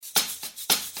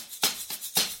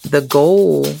the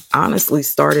goal honestly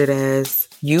started as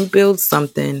you build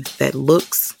something that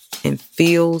looks and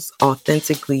feels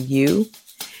authentically you.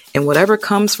 And whatever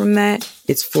comes from that,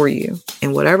 it's for you.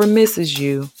 And whatever misses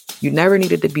you, you never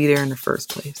needed to be there in the first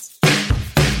place.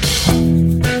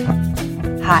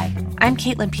 Hi, I'm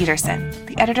Caitlin Peterson,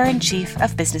 the editor-in-chief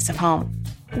of Business of Home.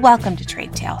 Welcome to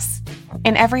Trade Tales.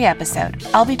 In every episode,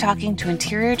 I'll be talking to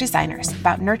interior designers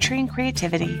about nurturing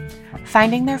creativity,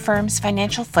 finding their firm's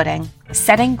financial footing,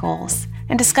 setting goals,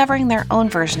 and discovering their own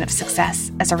version of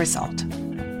success as a result.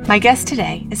 My guest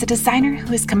today is a designer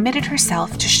who has committed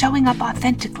herself to showing up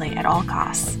authentically at all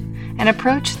costs, an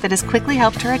approach that has quickly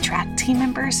helped her attract team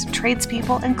members,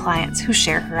 tradespeople, and clients who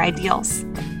share her ideals.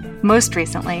 Most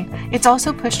recently, it's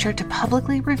also pushed her to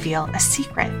publicly reveal a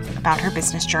secret about her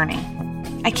business journey.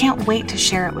 I can't wait to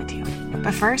share it with you.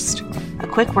 But first, a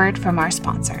quick word from our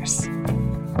sponsors.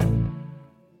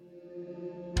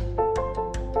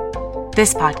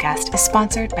 This podcast is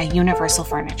sponsored by Universal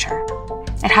Furniture.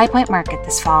 At High Point Market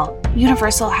this fall,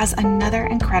 Universal has another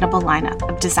incredible lineup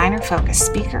of designer-focused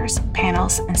speakers,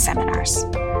 panels, and seminars.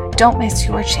 Don't miss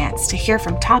your chance to hear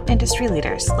from top industry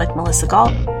leaders like Melissa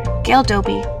Galt, Gail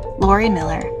Doby, Lori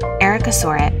Miller, Erica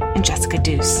Soret, and Jessica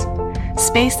Deuce.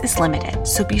 Space is limited,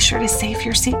 so be sure to save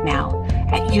your seat now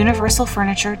at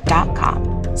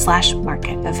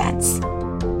universalfurniture.com/market events.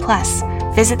 Plus,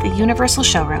 visit the Universal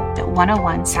Showroom at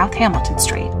 101 South Hamilton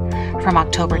Street from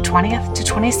October 20th to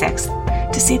 26th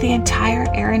to see the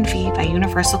entire Aaron V by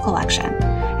Universal collection,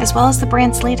 as well as the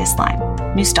brand's latest line,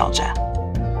 Nostalgia.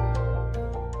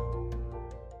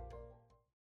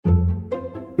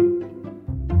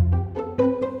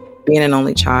 Being an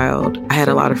only child, I had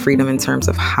a lot of freedom in terms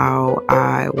of how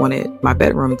I wanted my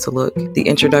bedroom to look. The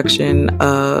introduction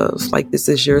of this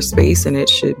is your space and it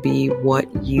should be what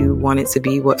you want it to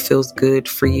be, what feels good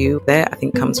for you. That I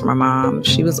think comes from my mom.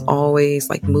 She was always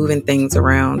moving things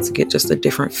around to get just a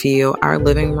different feel. Our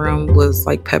living room was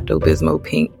Pepto-Bismol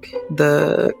pink.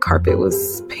 The carpet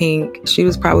was pink. She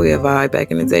was probably a vibe back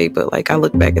in the day, but I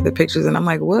look back at the pictures and I'm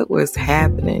like, what was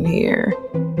happening here?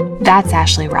 That's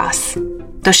Ashley Ross.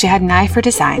 Though she had an eye for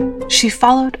design, she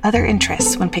followed other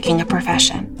interests when picking a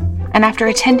profession. And after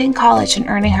attending college and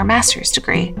earning her master's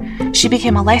degree, she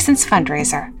became a licensed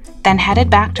fundraiser, then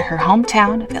headed back to her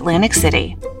hometown of Atlantic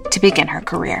City to begin her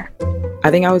career. I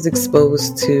think I was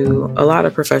exposed to a lot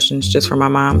of professions just from my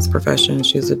mom's profession.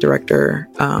 She was the director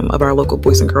of our local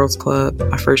Boys and Girls Club.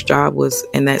 My first job was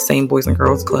in that same Boys and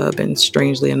Girls Club. And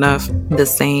strangely enough, the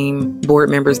same board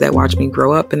members that watched me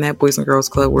grow up in that Boys and Girls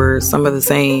Club were some of the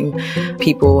same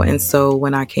people. And so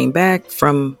when I came back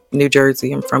from New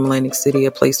Jersey and from Atlantic City,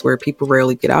 a place where people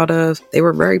rarely get out of, they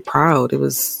were very proud. It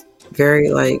was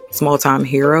very small-time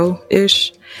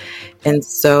hero-ish. And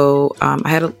so I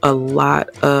had a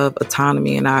lot of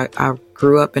autonomy, and I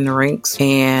grew up in the ranks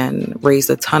and raised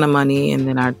a ton of money. And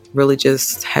then I really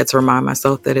just had to remind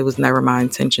myself that it was never my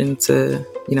intention to,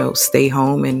 stay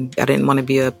home. And I didn't want to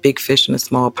be a big fish in a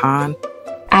small pond.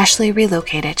 Ashley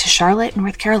relocated to Charlotte,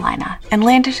 North Carolina, and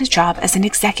landed a job as an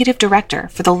executive director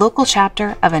for the local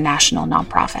chapter of a national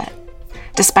nonprofit.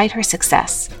 Despite her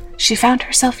success, she found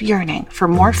herself yearning for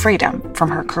more freedom from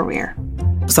her career.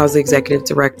 So I was the executive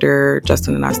director.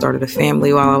 Justin and I started a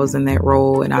family while I was in that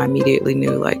role. And I immediately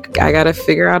knew, I got to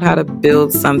figure out how to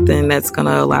build something that's going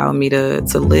to allow me to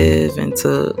live and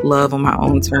to love on my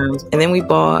own terms. And then we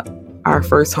bought our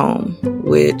first home,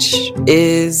 which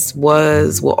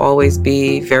will always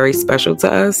be very special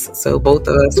to us. So both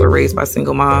of us were raised by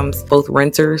single moms, both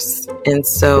renters. And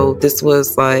so this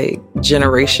was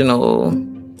generational.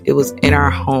 It was in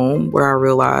our home where I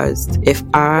realized if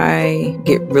I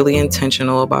get really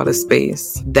intentional about a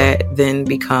space, that then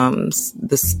becomes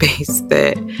the space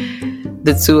that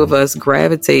the two of us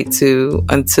gravitate to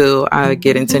until I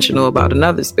get intentional about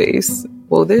another space.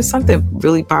 Well, there's something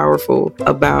really powerful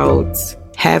about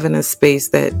having a space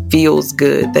that feels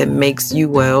good, that makes you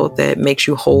well, that makes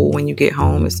you whole when you get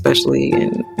home, especially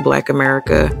in Black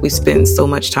America. We spend so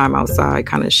much time outside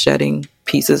kind of shedding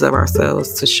pieces of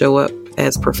ourselves to show up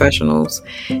as professionals.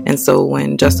 And so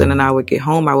when Justin and I would get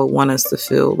home, I would want us to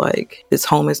feel like this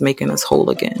home is making us whole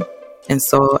again. And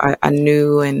so I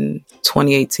knew in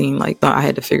 2018, I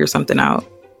had to figure something out.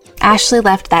 Ashley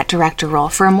left that director role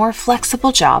for a more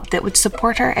flexible job that would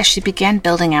support her as she began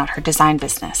building out her design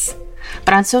business.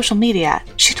 But on social media,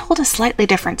 she told a slightly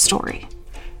different story.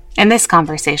 In this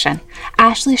conversation,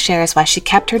 Ashley shares why she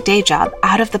kept her day job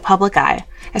out of the public eye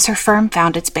as her firm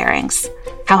found its bearings,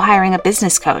 how hiring a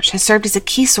business coach has served as a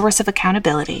key source of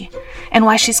accountability, and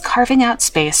why she's carving out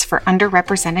space for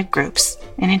underrepresented groups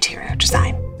in interior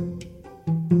design.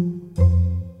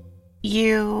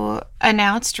 You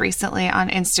announced recently on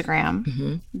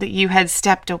Instagram that you had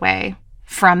stepped away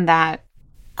from that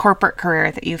corporate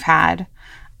career that you've had.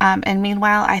 And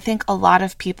meanwhile, I think a lot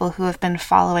of people who have been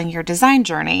following your design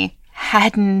journey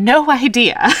had no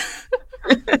idea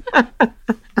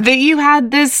that you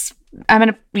had this, I'm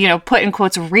going to, put in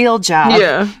quotes, real job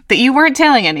that you weren't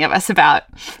telling any of us about.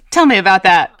 Tell me about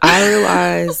that. I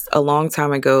realized a long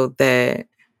time ago that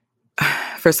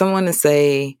for someone to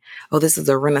say, oh, this is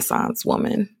a Renaissance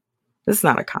woman, that's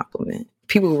not a compliment.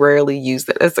 People rarely use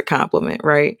that as a compliment,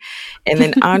 right? And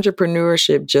then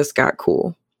entrepreneurship just got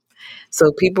cool.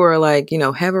 So people are like,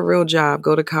 have a real job,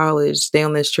 go to college, stay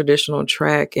on this traditional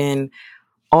track and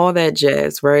all that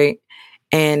jazz, right?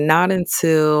 And not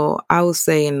until I would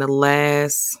say in the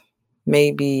last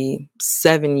maybe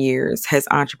 7 years has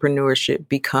entrepreneurship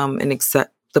become an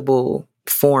acceptable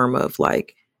form of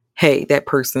like, hey, that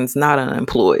person's not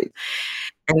unemployed.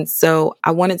 And so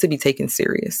I wanted to be taken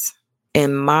serious.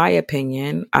 In my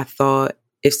opinion, I thought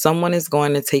if someone is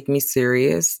going to take me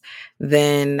serious,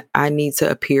 then I need to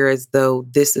appear as though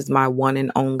this is my one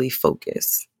and only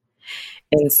focus.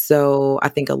 And so I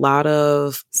think a lot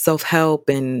of self-help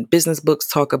and business books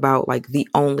talk about like the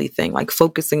only thing, like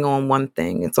focusing on one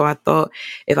thing. And so I thought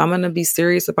if I'm going to be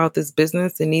serious about this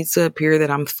business, it needs to appear that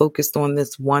I'm focused on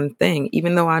this one thing,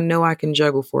 even though I know I can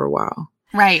juggle for a while.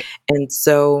 Right. And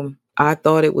so I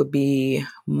thought it would be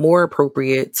more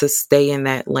appropriate to stay in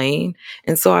that lane.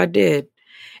 And so I did.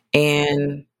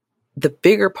 And the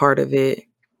bigger part of it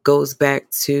goes back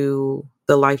to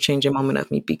the life-changing moment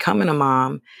of me becoming a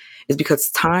mom is because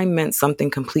time meant something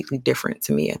completely different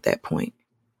to me at that point.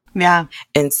 Yeah.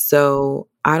 And so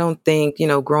I don't think,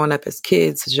 growing up as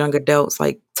kids, as young adults,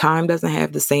 like time doesn't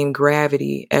have the same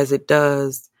gravity as it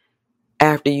does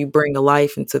after you bring a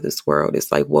life into this world.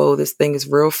 It's like, whoa, this thing is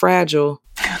real fragile.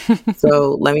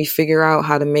 So let me figure out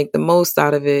how to make the most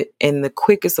out of it in the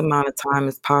quickest amount of time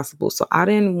as possible. So I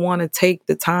didn't want to take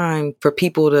the time for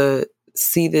people to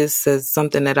see this as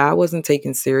something that I wasn't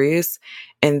taking serious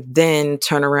and then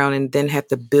turn around and then have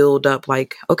to build up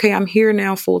like, okay, I'm here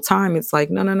now full time. It's like,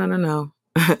 no.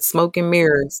 Smoke and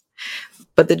mirrors.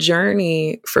 But the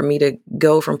journey for me to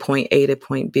go from point A to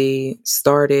point B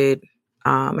started,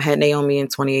 I had Naomi in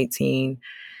 2018.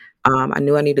 I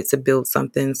knew I needed to build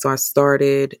something. So I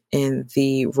started in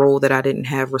the role that I didn't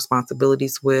have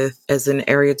responsibilities with as an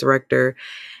area director,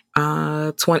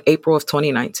 April of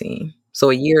 2019. So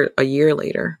a year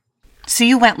later. So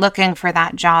you went looking for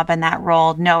that job and that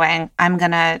role, knowing I'm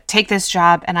going to take this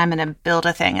job and I'm going to build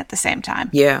a thing at the same time.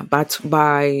 Yeah.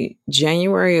 By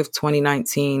January of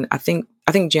 2019, I think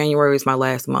January was my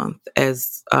last month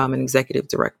as an executive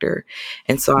director.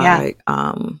 And so I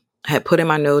had put in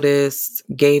my notice,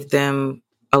 gave them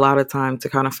a lot of time to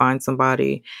kind of find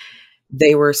somebody.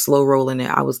 They were slow rolling it.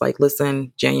 I was like,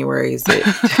 listen, January is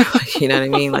it. You know what I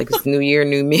mean? Like it's new year,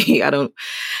 new me.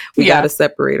 We got to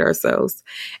separate ourselves.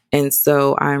 And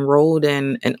so I enrolled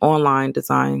in an online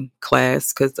design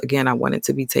class because again, I wanted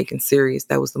to be taken serious.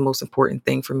 That was the most important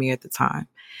thing for me at the time.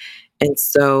 And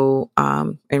so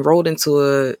enrolled into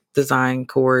a design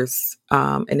course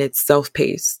and it's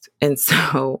self-paced. And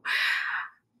so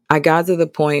I got to the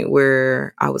point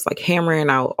where I was like hammering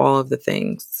out all of the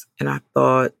things. And I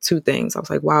thought two things. I was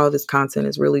like, wow, this content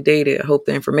is really dated. I hope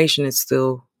the information is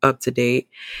still up to date.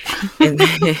 And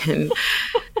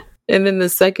then the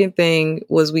second thing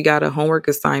was we got a homework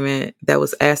assignment that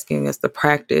was asking us to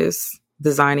practice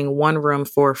designing one room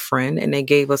for a friend. And they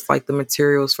gave us like the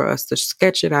materials for us to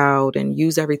sketch it out and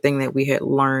use everything that we had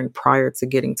learned prior to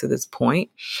getting to this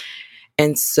point.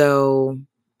 And so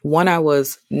one, I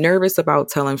was nervous about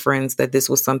telling friends that this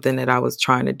was something that I was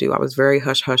trying to do. I was very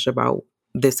hush-hush about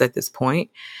this at this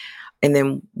point. And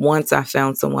then once I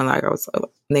found someone, like I was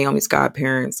Naomi's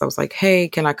godparents, I was like, hey,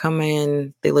 can I come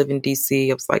in? They live in DC.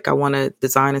 I was like, I want to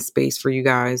design a space for you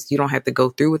guys. You don't have to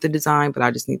go through with the design, but I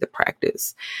just need to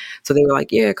practice. So they were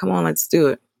like, yeah, come on, let's do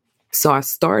it. So I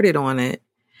started on it.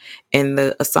 And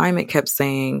the assignment kept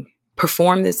saying,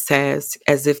 perform this task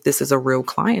as if this is a real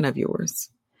client of yours.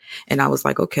 And I was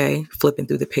like, okay, flipping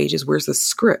through the pages, where's the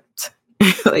script?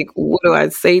 Like, what do I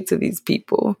say to these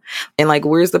people? And like,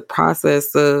 where's the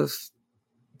process of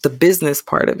the business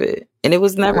part of it? And it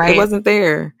was never, It wasn't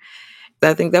there.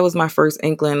 I think that was my first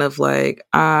inkling of like,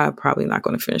 I'm probably not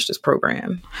going to finish this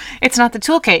program. It's not the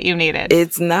toolkit you needed.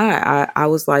 It's not. I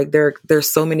was like, there's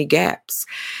so many gaps.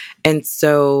 And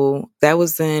so that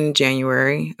was in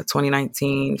January of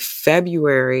 2019.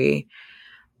 February,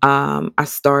 I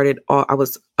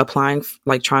was applying,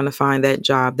 like trying to find that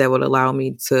job that would allow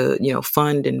me to,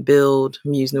 fund and build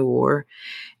Muse Noir.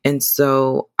 And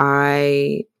so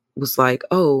I was like,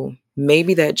 oh,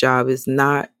 maybe that job is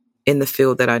not in the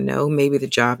field that I know. Maybe the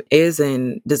job is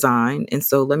in design. And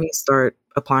so let me start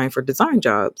applying for design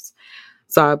jobs.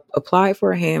 So I applied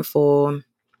for a handful.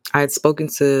 I had spoken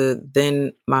to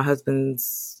then my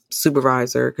husband's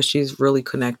supervisor because she's really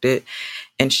connected.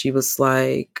 And she was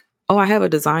like, oh, I have a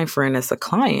design friend that's a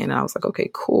client. And I was like, okay,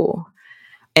 cool.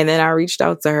 And then I reached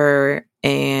out to her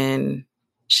and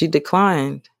she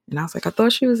declined. And I was like, I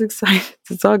thought she was excited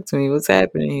to talk to me. What's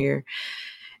happening here?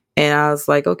 And I was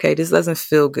like, okay, this doesn't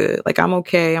feel good. Like, I'm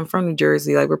okay. I'm from New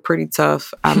Jersey. Like, we're pretty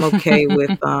tough. I'm okay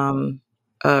with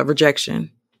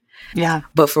rejection. Yeah.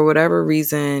 But for whatever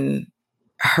reason,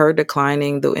 her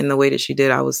declining in the way that she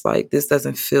did, I was like, this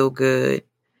doesn't feel good.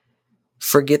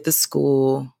 Forget the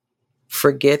school.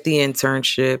 Forget the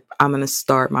internship. I'm going to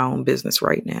start my own business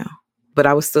right now. But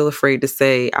I was still afraid to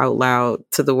say out loud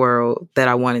to the world that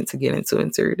I wanted to get into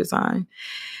interior design.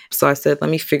 So I said, let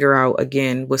me figure out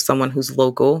again with someone who's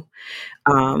local,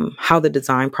 how the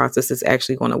design process is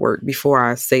actually going to work before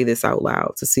I say this out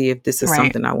loud to see if this is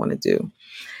something I want to do.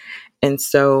 And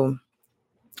so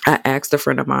I asked a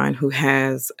friend of mine who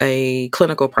has a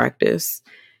clinical practice,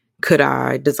 could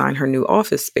I design her new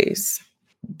office space?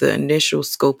 The initial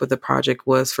scope of the project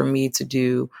was for me to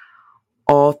do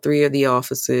all 3 of the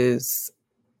offices,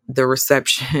 the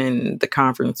reception, the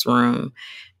conference room,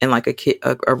 and like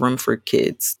a room for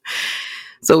kids.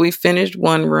 So we finished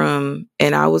one room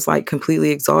and I was like completely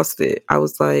exhausted. I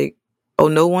was like, oh,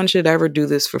 no one should ever do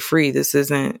this for free. This is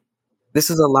a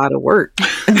lot of work.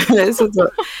 This is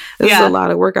a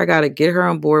lot of work. I got to get her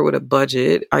on board with a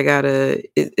budget.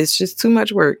 It's just too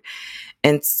much work.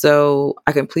 And so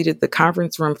I completed the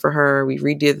conference room for her. We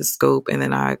redid the scope and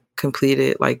then I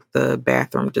completed like the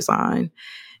bathroom design.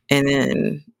 And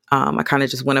then I kind of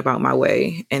just went about my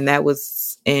way. And that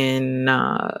was in,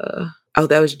 that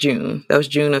was June. That was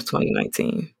June of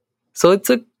 2019. So it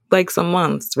took like some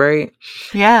months, right?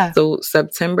 Yeah. So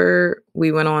September,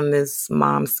 we went on this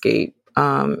momscape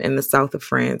in the south of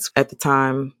France. At the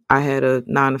time, I had a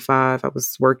 9-to-5. I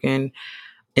was working.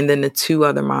 And then the 2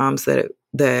 other moms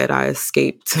that I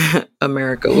escaped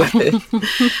America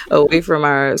with, away from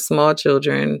our small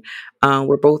children,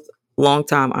 were both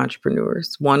longtime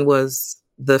entrepreneurs. One was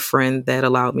the friend that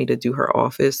allowed me to do her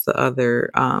office. The other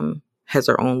has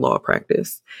her own law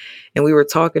practice. And we were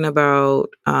talking about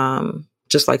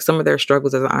just like some of their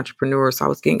struggles as an entrepreneur. So I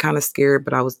was getting kind of scared,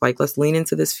 but I was like, let's lean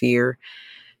into this fear,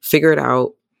 figure it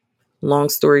out. Long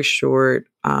story short,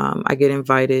 I get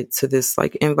invited to this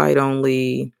like invite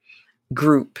only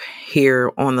group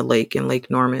here on the lake in Lake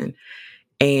Norman.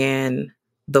 And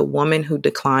the woman who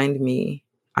declined me,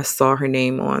 I saw her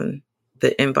name on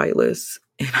the invite list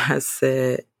and I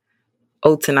said,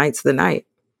 oh, tonight's the night.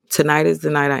 Tonight is the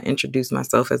night I introduced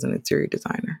myself as an interior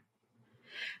designer.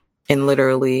 And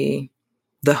literally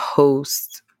the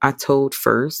host I told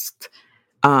first,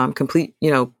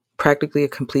 practically a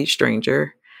complete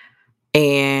stranger.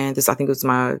 And I think it was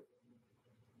my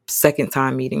second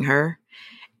time meeting her.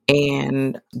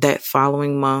 And that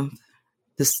following month,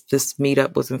 this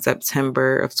meetup was in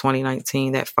September of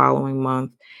 2019. That following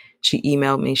month, she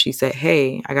emailed me. She said,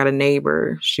 hey, I got a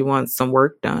neighbor. She wants some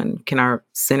work done. Can I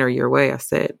send her your way? I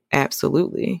said,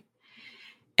 absolutely.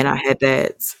 And I had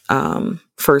that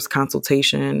first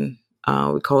consultation.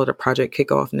 We call it a project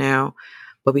kickoff now.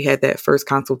 But we had that first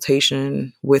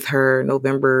consultation with her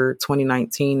November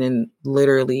 2019. And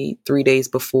literally 3 days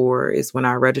before is when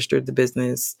I registered the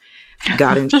business,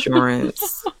 got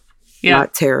insurance,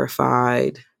 got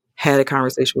terrified, had a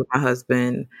conversation with my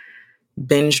husband,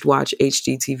 binged watch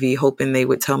HGTV, hoping they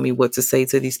would tell me what to say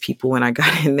to these people when I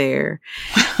got in there,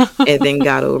 and then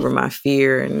got over my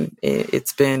fear. And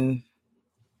it's been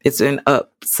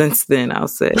up since then, I'll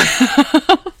say.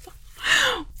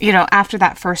 After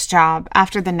that first job,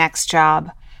 after the next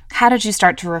job, how did you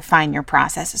start to refine your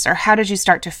processes, or how did you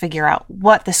start to figure out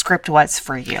what the script was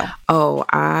for you? Oh,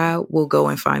 I will go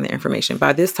and find the information.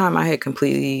 By this time, I had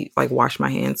completely washed my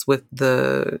hands with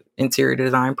the interior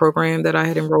design program that I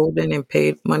had enrolled in and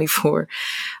paid money for.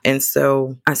 And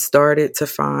so I started to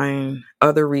find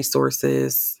other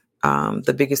resources.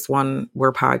 The biggest one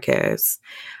were podcasts.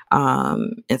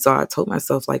 And so I told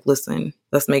myself, listen,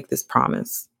 let's make this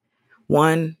promise.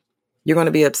 1, you're going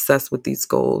to be obsessed with these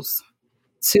goals.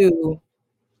 2,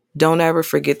 don't ever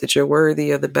forget that you're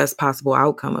worthy of the best possible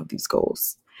outcome of these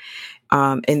goals.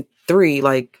 And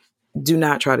 3, do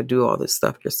not try to do all this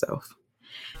stuff yourself.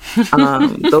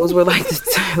 Those were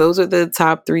those are the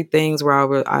top 3 things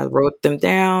where I wrote them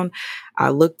down. I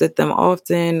looked at them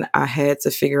often. I had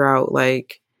to figure out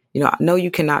I know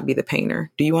you cannot be the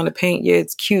painter. Do you want to paint? Yeah,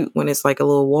 it's cute when it's like a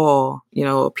little wall,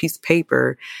 a piece of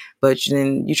paper, but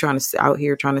then you're trying to out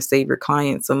here trying to save your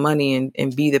client some money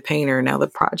and be the painter. Now the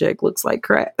project looks like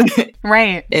crap.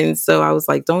 Right. And so I was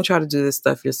like, don't try to do this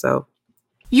stuff yourself.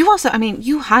 You also,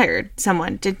 you hired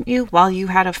someone, didn't you, while you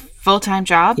had a full-time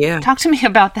job? Yeah. Talk to me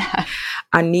about that.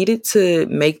 I needed to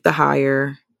make the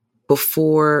hire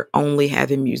before only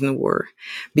having Muse Noir,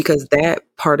 because that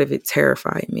part of it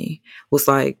terrified me. Was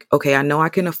like, okay, I know I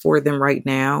can afford them right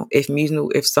now.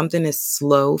 If something is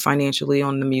slow financially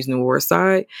on the Muse Noir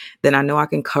side, then I know I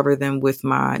can cover them with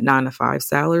my 9-to-5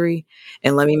 salary,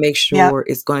 and let me make sure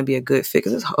it's going to be a good fit.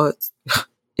 Because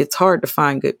it's hard to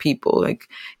find good people. Like,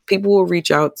 people will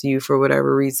reach out to you for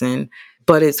whatever reason,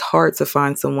 but it's hard to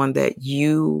find someone that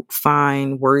you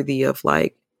find worthy of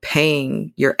like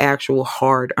paying your actual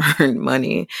hard-earned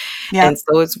money. Yep. And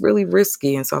so it's really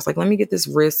risky. And so I was like, let me get this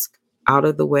risk out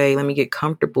of the way. Let me get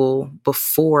comfortable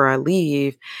before I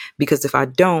leave, because if I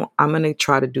don't, I'm going to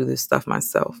try to do this stuff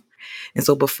myself. And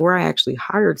so before I actually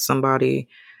hired somebody,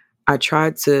 I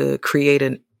tried to create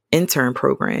an intern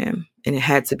program, and it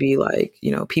had to be like,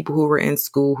 people who were in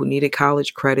school who needed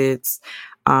college credits.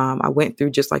 I went through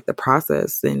just like the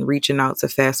process and reaching out to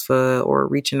FAFSA or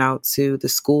reaching out to the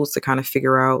schools to kind of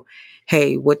figure out,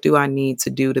 hey, what do I need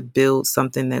to do to build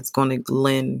something that's going to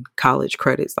lend college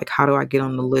credits? Like, how do I get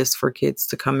on the list for kids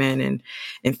to come in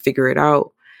and figure it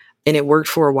out? And it worked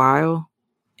for a while.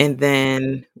 And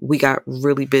then we got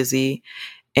really busy,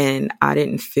 and I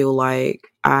didn't feel like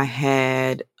I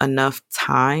had enough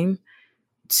time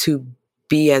to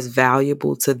be as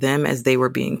valuable to them as they were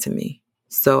being to me.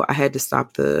 So I had to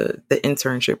stop the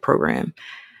internship program.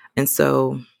 And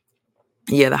so,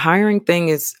 yeah, the hiring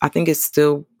thing I think it's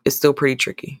still pretty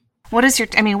tricky. What does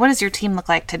your team look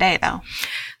like today, though?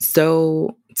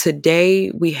 So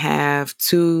today we have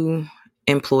 2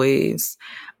 employees.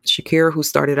 Shakira, who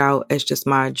started out as just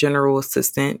my general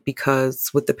assistant,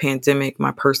 because with the pandemic,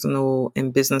 my personal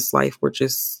and business life were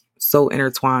just so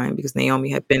intertwined, because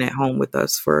Naomi had been at home with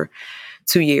us for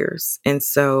 2 years. And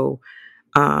so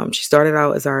she started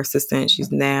out as our assistant.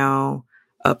 She's now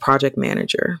a project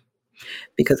manager,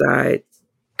 because I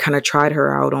kind of tried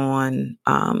her out on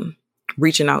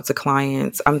reaching out to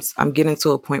clients. I'm getting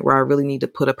to a point where I really need to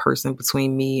put a person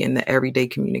between me and the everyday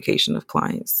communication of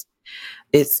clients.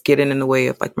 It's getting in the way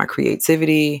of like my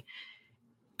creativity.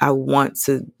 I want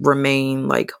to remain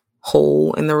like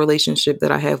whole in the relationship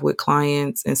that I have with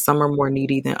clients, and some are more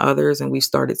needy than others, and we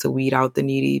started to weed out the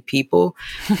needy people.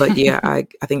 But yeah, I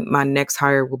think my next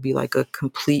hire will be like a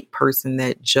complete person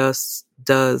that just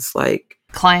does like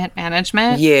client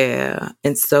management. Yeah.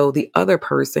 And so the other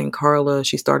person, Carla,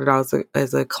 she started out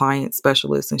as a client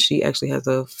specialist, and she actually has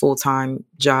a full-time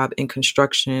job in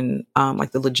construction,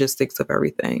 like the logistics of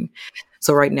everything.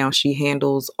 So right now she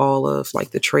handles all of like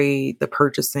the trade, the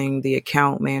purchasing, the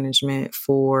account management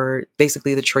for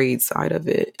basically the trade side of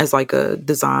it as like a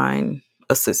design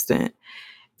assistant.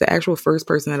 The actual first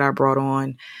person that I brought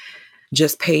on,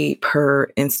 just paid per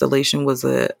installation, was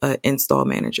a install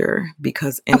manager,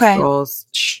 because installs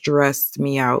stressed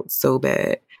me out so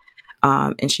bad.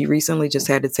 And she recently just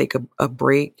had to take a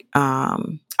break.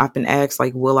 I've been asked,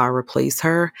 like, will I replace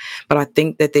her? But I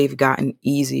think that they've gotten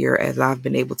easier as I've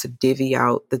been able to divvy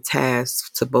out the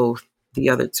tasks to both the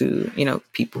other 2,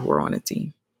 people who are on the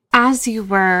team. As you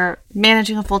were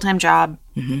managing a full-time job,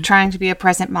 trying to be a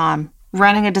present mom,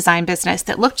 running a design business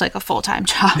that looked like a full-time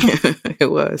job. It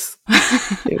was.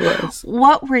 It was.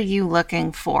 What were you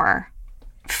looking for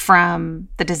from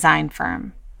the design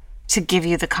firm to give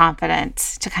you the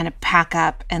confidence to kind of pack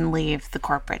up and leave the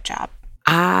corporate job?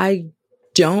 I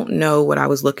don't know what I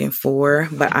was looking for,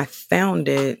 but I found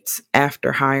it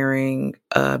after hiring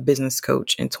a business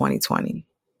coach in 2020.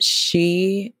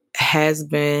 She has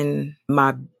been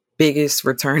my biggest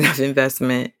return of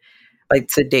investment, like,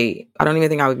 to date. I don't even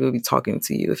think I would be talking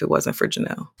to you if it wasn't for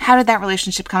Janelle. How did that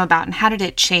relationship come about, and how did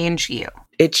it change you?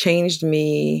 It changed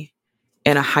me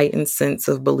in a heightened sense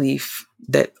of belief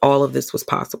that all of this was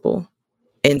possible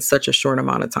in such a short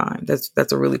amount of time.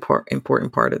 That's a really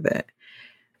important part of that.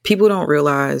 People don't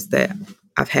realize that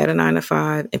I've had a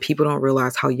 9-to-5, and people don't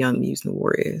realize how young Muse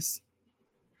Noir is.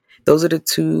 Those are the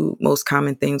 2 most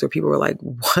common things where people are like,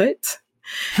 what?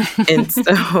 And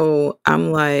so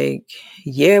I'm like,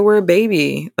 yeah, we're a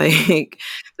baby. Like,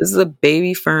 this is a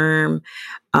baby firm,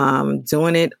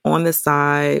 doing it on the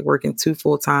side, working 2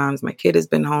 full times. My kid has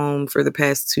been home for the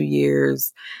past 2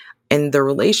 years. And the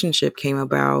relationship came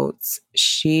about.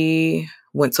 She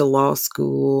went to law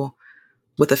school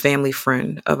with a family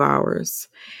friend of ours.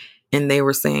 And they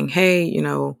were saying, hey,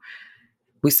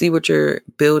 we see what you're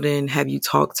building. Have you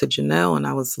talked to Janelle? And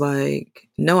I was like,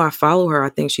 no, I follow her. I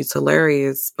think she's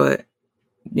hilarious. But,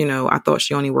 I thought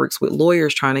she only works with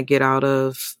lawyers trying to get out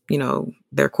of,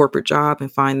 their corporate job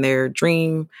and find their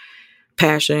dream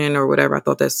passion or whatever. I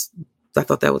thought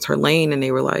that was her lane. And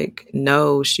they were like,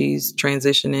 no, she's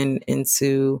transitioning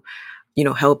into,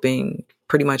 helping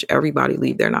pretty much everybody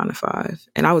leave their 9 to 5.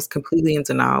 And I was completely in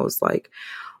denial. I was like,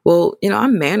 well,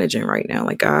 I'm managing right now.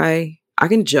 Like I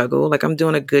can juggle. Like I'm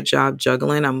doing a good job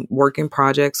juggling. I'm working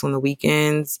projects on the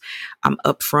weekends. I'm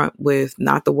upfront with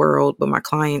not the world, but my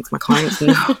clients. My clients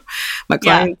know. My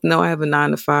clients know I have a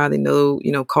 9 to 5. They know,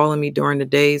 calling me during the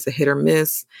day is a hit or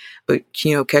miss, but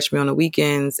catch me on the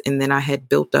weekends. And then I had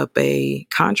built up a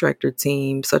contractor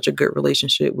team, such a good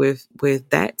relationship with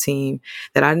that team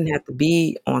that I didn't have to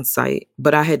be on site,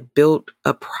 but I had built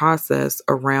a process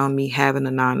around me having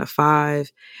a 9 to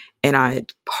 5. And I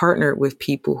had partnered with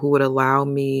people who would allow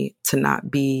me to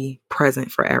not be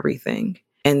present for everything.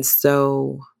 And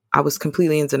so I was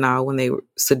completely in denial when they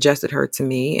suggested her to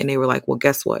me. And they were like, well,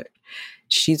 guess what?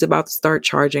 She's about to start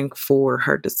charging for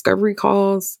her discovery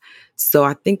calls. So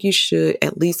I think you should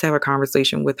at least have a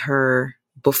conversation with her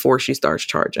before she starts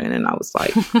charging. And I was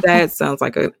like, that sounds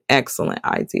like an excellent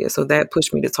idea. So that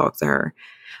pushed me to talk to her.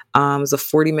 It was a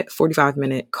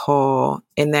 45-minute call.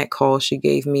 In that call, she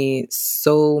gave me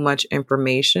so much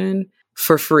information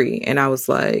for free. And I was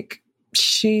like,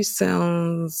 she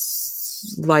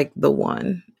sounds like the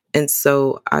one. And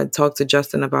so I talked to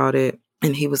Justin about it,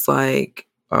 and he was like,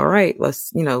 all right,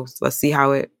 let's see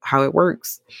how it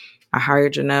works. I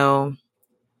hired Janelle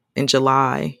in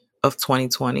July of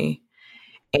 2020.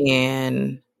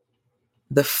 And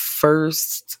the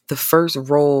first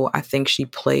role I think she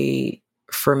played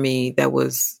for me that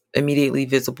was immediately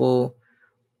visible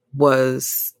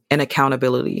was an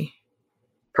accountability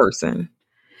person.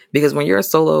 Because when you're a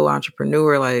solo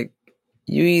entrepreneur, like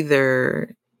you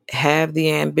either have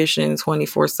the ambition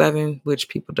 24/7, which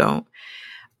people don't,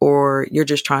 or you're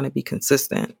just trying to be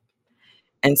consistent.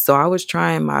 And so I was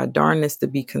trying my darndest to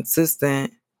be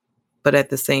consistent, but at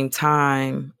the same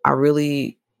time, I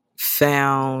really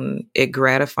found it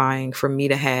gratifying for me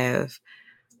to have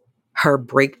her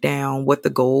break down what the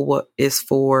goal is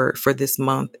for this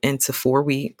month into 4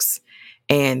 weeks.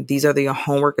 And these are the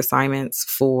homework assignments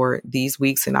for these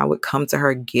weeks. And I would come to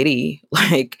her giddy,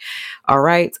 like, all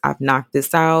right, I've knocked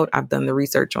this out. I've done the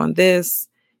research on this,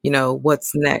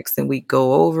 what's next? And we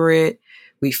go over it.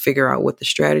 We figure out what the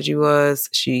strategy was.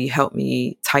 She helped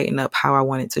me tighten up how I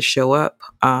wanted to show up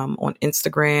on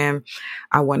Instagram.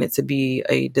 I wanted to be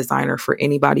a designer for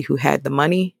anybody who had the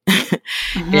money.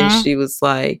 And she was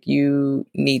like, you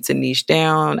need to niche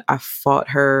down. I fought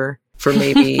her for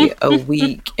maybe a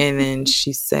week. And then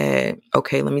she said,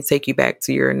 okay, let me take you back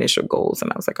to your initial goals.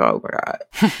 And I was like, oh my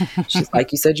God. She's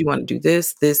like, you said you want to do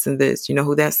this, this, and this. You know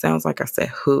who that sounds like? I said,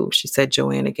 who? She said,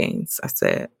 Joanna Gaines. I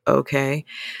said, okay.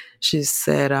 She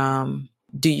said,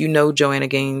 do you know Joanna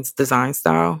Gaines' design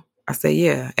style? I said,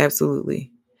 yeah,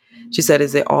 absolutely. She said,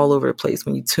 is it all over the place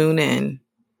when you tune in?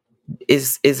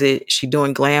 Is it she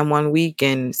doing glam one week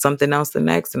and something else the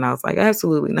next? And I was like,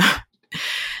 absolutely not.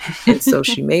 And so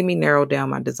she made me narrow down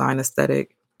my design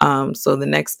aesthetic. So the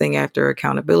next thing after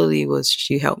accountability was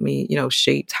she helped me,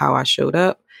 shape how I showed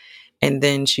up. And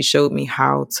then she showed me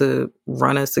how to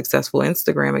run a successful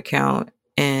Instagram account.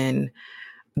 And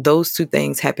those two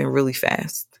things happened really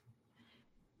fast.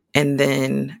 And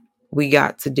then we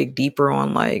got to dig deeper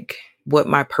on like what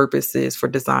my purpose is for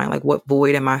design, like what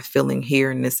void am I filling here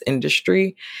in this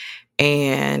industry?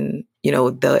 And,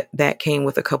 that came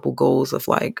with a couple goals of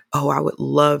like, oh, I would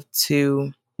love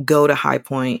to go to High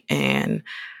Point and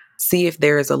see if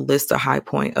there is a list of High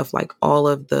Point of like all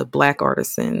of the Black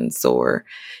artisans or,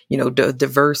 the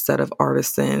diverse set of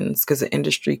artisans, because the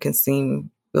industry the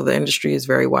industry is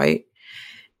very white.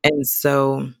 And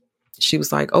so she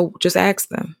was like, oh, just ask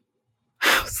them.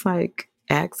 I was like,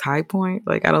 ask High Point?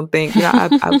 Like, I don't think, I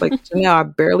was like, I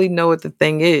barely know what the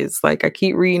thing is. Like, I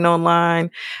keep reading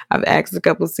online. I've asked a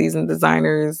couple of seasoned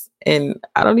designers and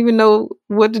I don't even know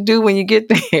what to do when you get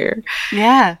there.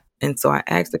 Yeah. And so I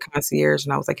asked the concierge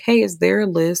and I was like, hey, is there a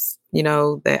list,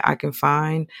 that I can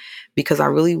find? Because I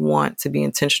really want to be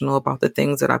intentional about the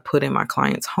things that I put in my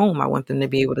client's home. I want them to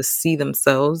be able to see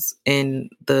themselves in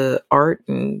the art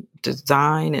and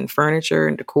design and furniture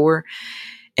and decor.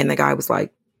 And the guy was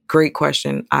like, great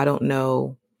question. I don't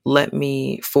know. Let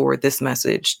me forward this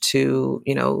message to,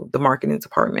 the marketing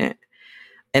department.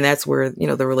 And that's where,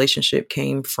 the relationship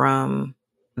came from,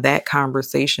 that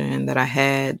conversation that I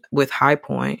had with High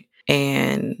Point.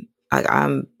 And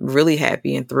I'm really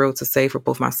happy and thrilled to say for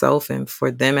both myself and for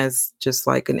them as just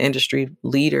like an industry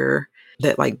leader,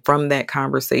 that like from that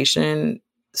conversation,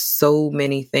 so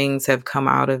many things have come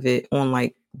out of it on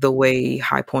like the way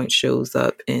High Point shows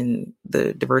up in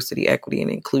the diversity, equity,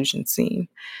 and inclusion scene.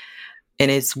 And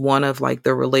it's one of like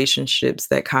the relationships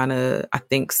that kind of, I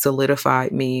think,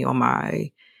 solidified me on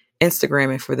my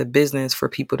Instagram and for the business for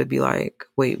people to be like,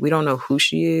 wait, we don't know who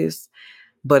she is,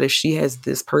 but if she has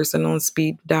this person on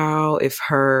speed dial, if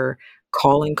her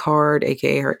calling card,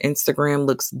 aka her Instagram,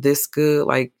 looks this good,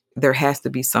 like there has to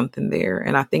be something there.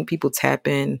 And I think people tap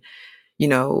in, you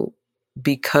know,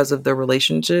 because of the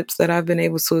relationships that I've been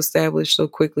able to establish so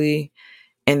quickly.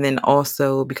 And then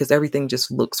also because everything just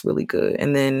looks really good.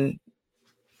 And then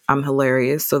I'm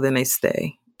hilarious, so then they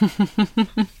stay.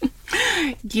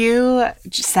 You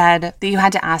said that you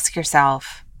had to ask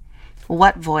yourself,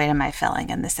 what void am I filling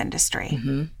in this industry?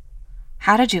 Mm-hmm.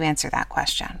 How did you answer that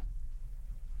question?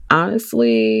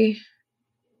 Honestly,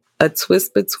 a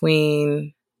twist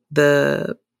between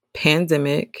the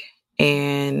pandemic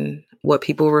and what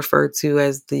people refer to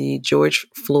as the George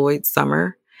Floyd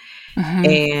summer,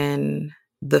 and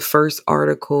the first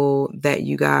article that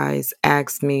you guys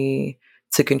asked me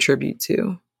to contribute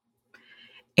to.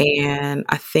 And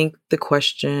I think the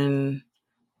question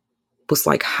was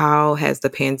like, how has the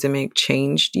pandemic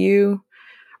changed you?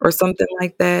 Or something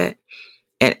like that.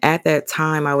 And at that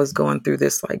time, I was going through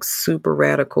this like super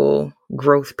radical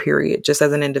growth period just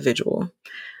as an individual.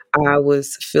 I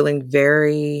was feeling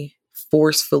very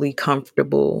forcefully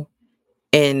comfortable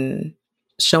in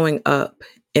showing up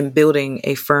and building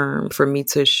a firm for me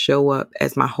to show up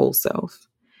as my whole self.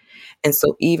 And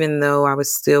so even though I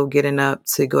was still getting up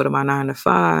to go to my 9 to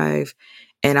 5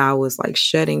 and I was like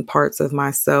shedding parts of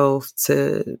myself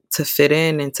to fit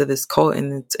in into this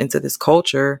into this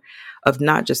culture of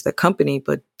not just the company,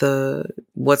 but the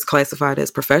what's classified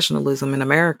as professionalism in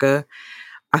America,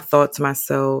 I thought to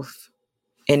myself,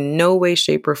 in no way,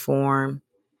 shape, or form,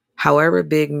 however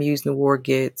big Muse Noir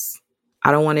gets,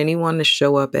 I don't want anyone to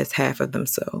show up as half of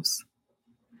themselves.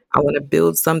 I want to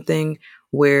build something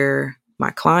where my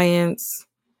clients,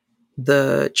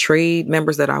 the trade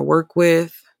members that I work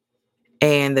with,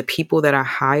 and the people that I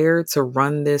hire to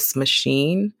run this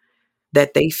machine,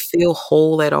 that they feel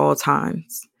whole at all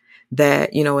times.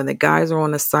 That, you know, when the guys are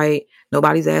on the site,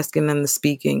 nobody's asking them to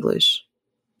speak English.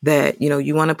 That, you know,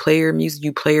 you want to play your music,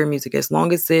 you play your music. As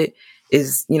long as it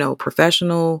is, you know,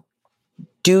 professional,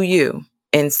 do you.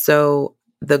 And so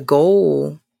the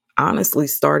goal honestly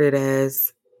started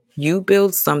as you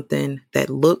build something that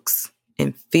looks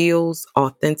and feels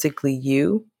authentically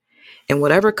you. And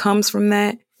whatever comes from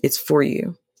that, it's for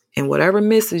you. And whatever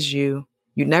misses you,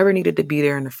 you never needed to be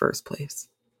there in the first place.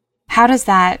 How does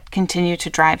that continue to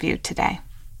drive you today?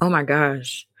 Oh my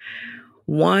gosh.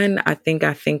 One, I think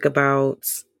about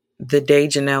the day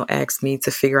Janelle asked me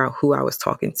to figure out who I was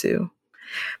talking to.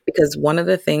 Because one of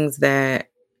the things that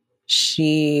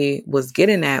she was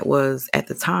getting at was, at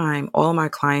the time, all of my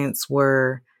clients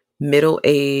were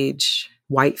middle-aged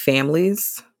white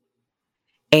families.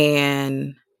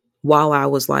 And while I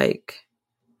was like,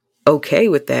 okay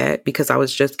with that, because I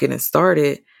was just getting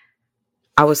started,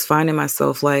 I was finding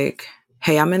myself like,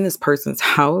 hey, I'm in this person's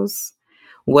house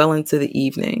well into the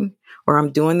evening, or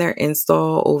I'm doing their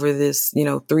install over this, you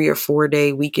know, 3 or 4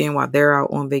 day weekend while they're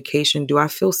out on vacation. Do I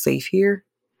feel safe here?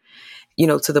 You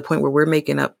know, to the point where we're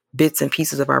making up bits and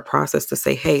pieces of our process to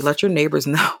say, hey, let your neighbors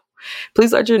know.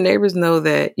 Please let your neighbors know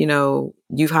that, you know,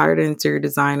 you've hired an interior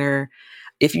designer.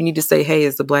 If you need to say, hey,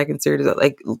 it's the Black interior designer,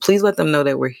 like, please let them know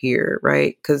that we're here,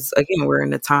 right? Because again, we're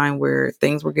in a time where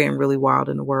things were getting really wild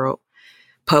in the world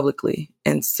publicly.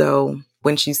 And so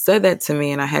when she said that to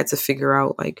me, and I had to figure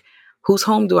out like, whose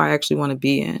home do I actually want to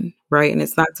be in, right? And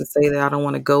it's not to say that I don't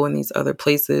want to go in these other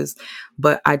places,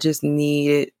 but I just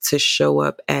needed to show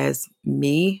up as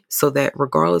me so that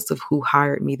regardless of who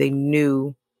hired me, they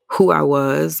knew who I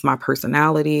was, my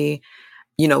personality,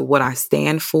 you know, what I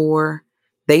stand for.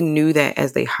 They knew that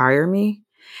as they hire me.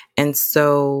 And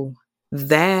so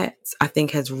that, I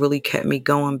think, has really kept me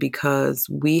going, because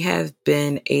we have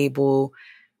been able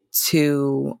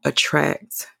to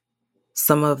attract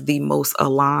some of the most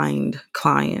aligned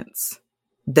clients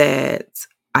that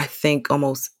I think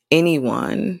almost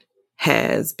anyone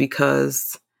has,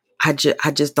 because I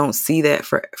just don't see that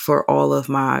for all of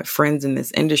my friends in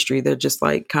this industry. They're just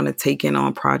like kind of taking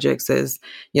on projects as,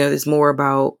 you know, there's more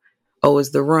about, oh,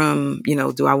 is the room, you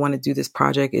know, do I want to do this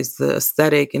project? Is the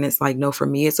aesthetic? And it's like, no, for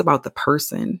me, it's about the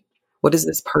person. What does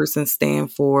this person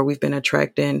stand for? We've been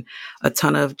attracting a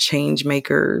ton of change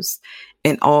makers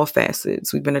in all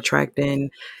facets. We've been attracting,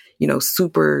 you know,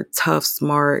 super tough,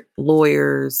 smart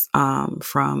lawyers,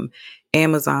 from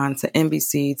Amazon to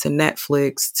NBC to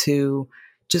Netflix to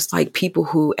just like people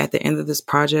who at the end of this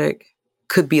project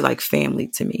could be like family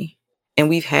to me. And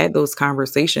we've had those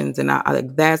conversations, and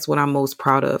that's what I'm most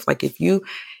proud of. Like, if you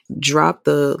drop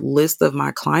the list of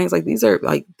my clients, these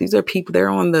are people,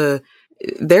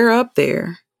 they're up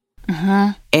there.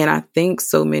 Mm-hmm. And I think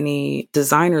so many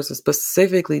designers,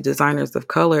 specifically designers of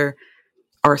color,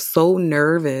 are so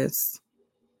nervous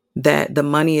that the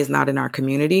money is not in our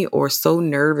community, or so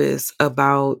nervous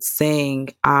about saying,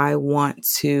 I want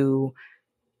to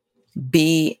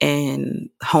be in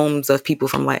homes of people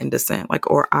from Latin descent,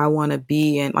 or I want to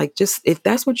be in, just, if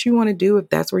that's what you want to do, if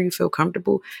that's where you feel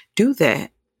comfortable, do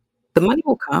that. The money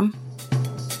will come.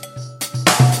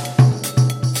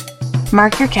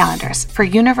 Mark your calendars for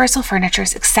Universal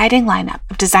Furniture's exciting lineup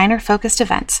of designer-focused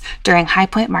events during High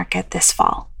Point Market this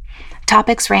fall.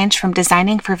 Topics range from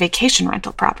designing for vacation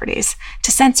rental properties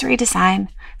to sensory design,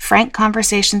 frank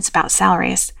conversations about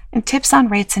salaries, and tips on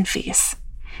rates and fees.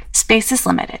 Space is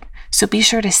limited, so be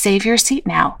sure to save your seat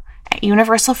now at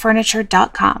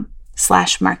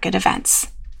universalfurniture.com/market events.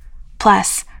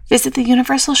 Plus, visit the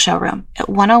Universal showroom at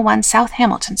 101 South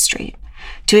Hamilton Street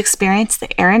to experience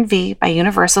the Erin V by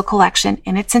Universal collection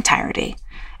in its entirety,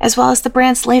 as well as the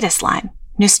brand's latest line,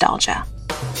 Nostalgia.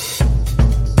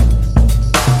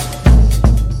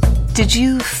 Did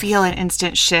you feel an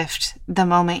instant shift the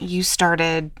moment you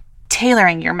started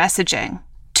tailoring your messaging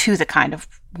to the kind of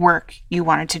work you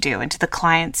wanted to do and to the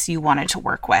clients you wanted to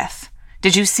work with?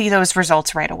 Did you see those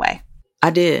results right away?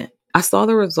 I did. I saw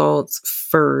the results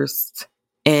first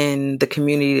in the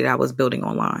community that I was building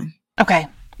online. Okay.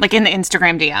 Like in the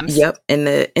Instagram DMs. Yep. In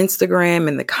the Instagram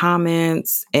and the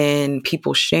comments and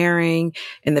people sharing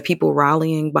and the people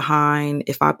rallying behind.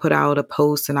 If I put out a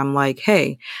post and I'm like,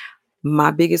 hey,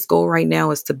 my biggest goal right now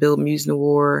is to build Muse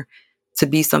Noir to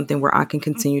be something where I can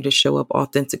continue to show up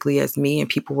authentically as me. And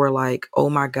people were like, oh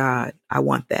my God, I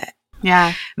want that.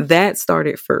 Yeah. That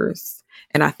started first.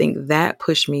 And I think that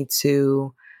pushed me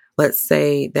to, let's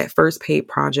say, that first paid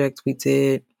project we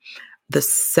did. The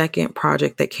second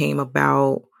project that came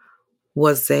about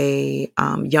was a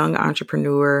young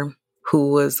entrepreneur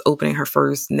who was opening her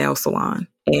first nail salon.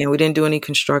 And we didn't do any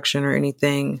construction or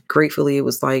anything. Gratefully, it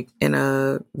was in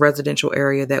a residential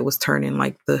area that was turning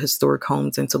the historic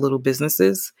homes into little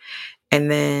businesses. And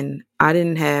then I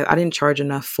didn't charge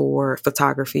enough for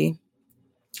photography.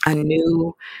 I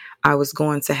knew I was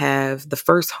going to have the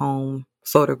first home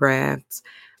photographed,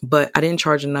 but I didn't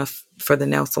charge enough for the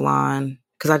nail salon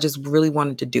because I just really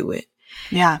wanted to do it.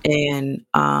 Yeah. And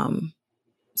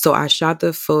so I shot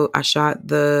the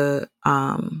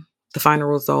final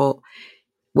result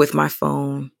with my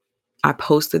phone. I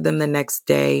posted them the next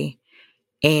day,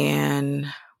 and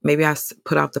maybe I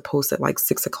put out the post at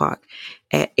 6:00.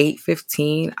 At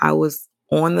 8:15, I was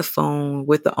on the phone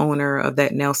with the owner of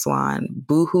that nail salon,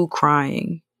 boohoo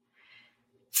crying,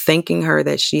 thanking her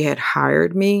that she had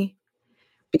hired me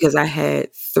because I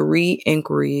had 3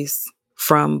 inquiries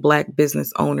from Black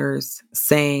business owners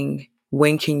saying,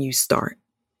 when can you start?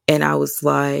 And I was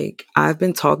like, I've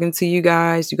been talking to you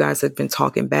guys. You guys have been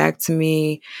talking back to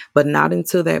me. But not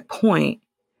until that point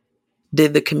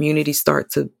did the community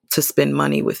start to spend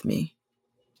money with me.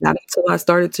 Not until I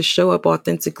started to show up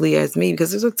authentically as me,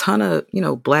 because there's a ton of,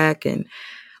 Black and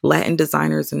Latin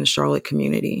designers in the Charlotte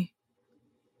community.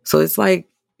 So it's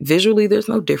visually, there's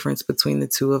no difference between the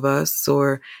two of us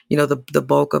or, the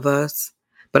bulk of us.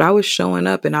 But I was showing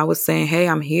up and I was saying, hey,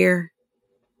 I'm here.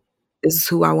 This is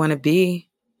who I want to be.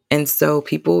 And so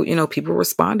people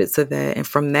responded to that. And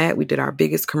from that, we did our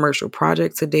biggest commercial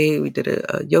project to date. We did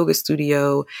a yoga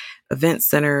studio, event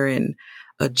center, and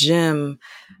a gym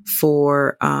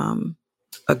for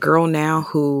a girl now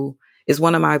who is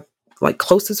one of my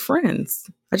closest friends.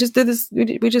 I just did this.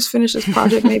 We just finished this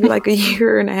project maybe a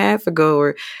year and a half ago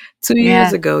or 2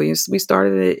 years ago. We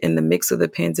started it in the mix of the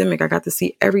pandemic. I got to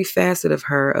see every facet of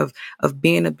her, of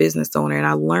being a business owner. And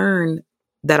I learned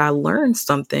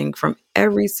something from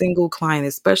every single client,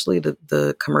 especially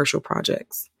the commercial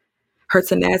projects. Her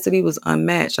tenacity was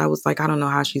unmatched. I was like, I don't know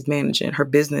how she's managing. Her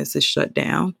business is shut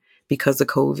down because of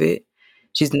COVID.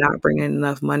 She's not bringing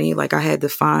enough money. I had to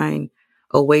find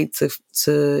a way to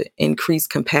increase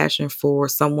compassion for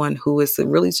someone who is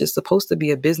really just supposed to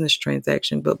be a business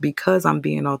transaction. But because I'm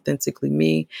being authentically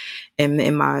me and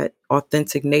in my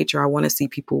authentic nature, I want to see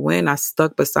people win. I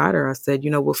stuck beside her. I said,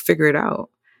 we'll figure it out.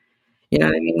 You know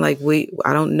what I mean?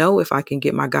 I don't know if I can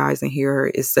get my guys in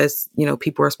here. It says,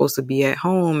 people are supposed to be at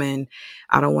home and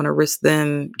I don't want to risk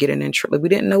them getting in trouble. We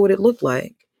didn't know what it looked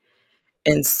like.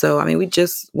 And so, we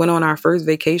just went on our first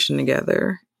vacation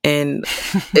together And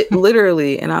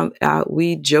literally, and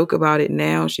we joke about it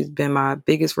now. She's been my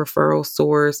biggest referral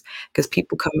source because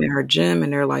people come in her gym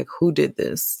and they're like, who did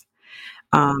this?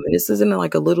 And this isn't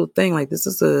like a little thing. Like, this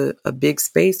is a big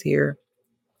space here.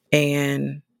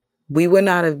 And we would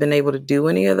not have been able to do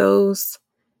any of those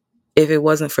if it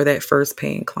wasn't for that first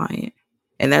paying client.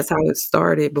 And that's how it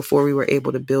started before we were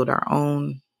able to build our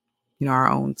own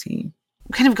team.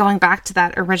 Kind of going back to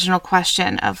that original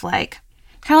question of like,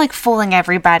 kind of like fooling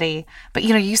everybody. But,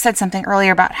 you said something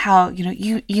earlier about how,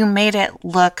 you made it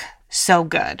look so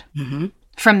good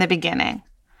from the beginning.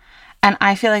 And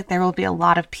I feel like there will be a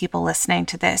lot of people listening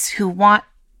to this who want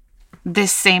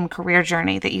this same career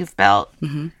journey that you've built,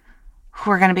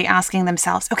 who are going to be asking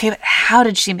themselves, okay, but how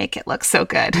did she make it look so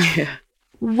good? Yeah.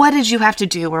 What did you have to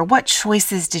do, or what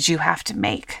choices did you have to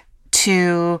make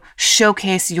to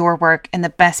showcase your work in the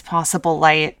best possible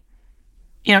light,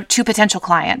 to potential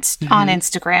clients on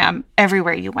Instagram,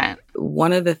 everywhere you went?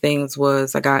 One of the things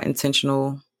was I got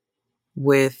intentional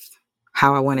with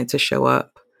how I wanted to show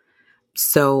up.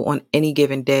 So on any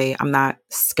given day, I'm not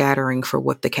scattering for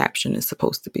what the caption is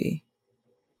supposed to be,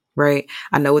 right?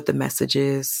 I know what the message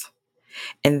is.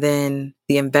 And then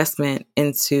the investment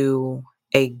into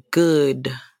a good,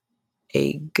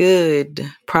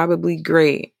 probably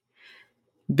great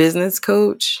business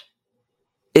coach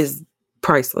is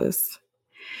priceless.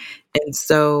 And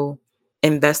so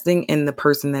investing in the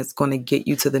person that's going to get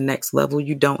you to the next level,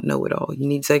 you don't know it all. You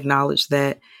need to acknowledge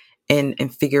that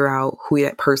and figure out who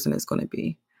that person is going to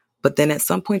be. But then at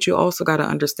some point, you also got to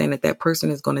understand that person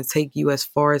is going to take you as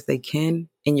far as they can,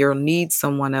 and you'll need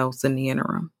someone else in the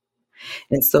interim.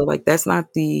 And so like, that's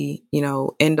not the,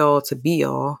 end all to be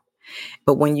all.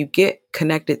 But when you get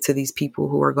connected to these people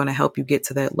who are going to help you get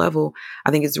to that level,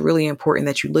 I think it's really important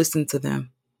that you listen to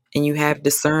them and you have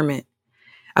discernment.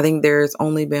 I think there's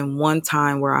only been one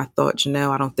time where I thought,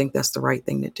 Janelle, I don't think that's the right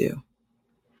thing to do.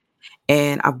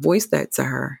 And I voiced that to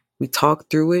her. We talked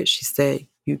through it. She said,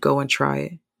 you go and try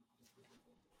it.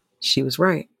 She was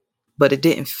right, but it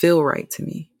didn't feel right to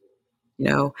me,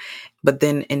 But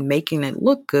then in making it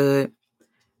look good,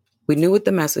 we knew what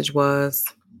the message was.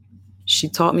 She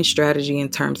taught me strategy in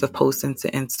terms of posting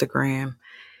to Instagram.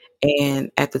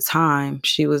 And at the time,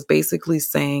 she was basically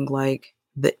saying like,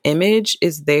 the image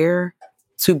is there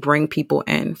to bring people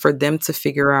in, for them to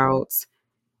figure out,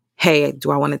 hey, do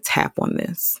I want to tap on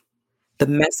this? The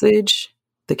message,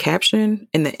 the caption,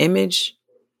 and the image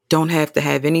don't have to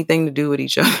have anything to do with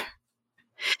each other.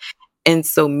 And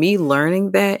so me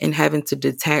learning that and having to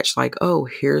detach like, oh,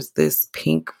 here's this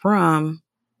pink rum.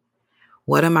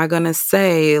 What am I going to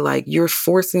say? Like, you're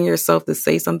forcing yourself to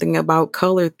say something about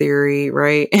color theory,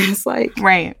 right? And it's like,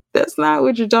 right. That's not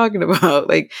what you're talking about.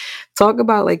 Like, talk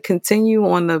about like, continue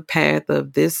on the path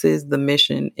of this is the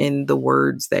mission in the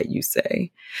words that you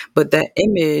say. But that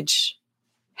image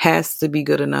has to be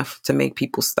good enough to make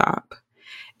people stop.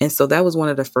 And so that was one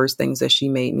of the first things that she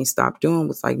made me stop doing,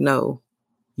 was like, no,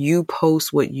 you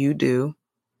post what you do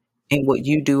and what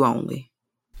you do only.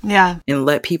 Yeah. And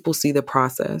let people see the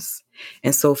process.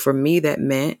 And so for me, that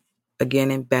meant,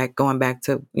 again, and going back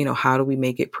to, how do we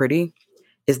make it pretty,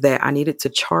 is that I needed to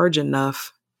charge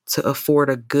enough to afford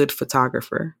a good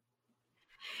photographer.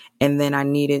 And then I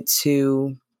needed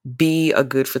to be a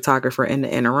good photographer in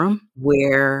the interim,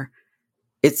 where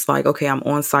it's like, okay, I'm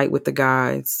on site with the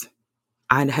guys.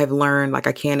 I have learned, like,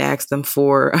 I can't ask them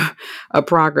for a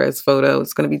progress photo.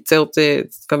 It's going to be tilted.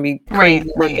 It's going to be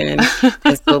crazy looking.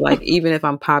 And so, like, even if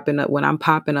when I'm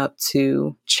popping up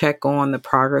to check on the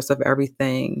progress of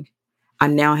everything, I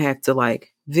now have to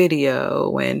like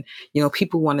video, and,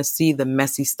 people want to see the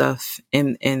messy stuff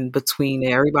in between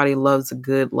it. Everybody loves a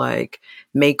good like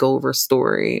makeover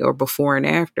story or before and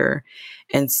after.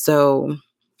 And so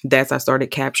I started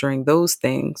capturing those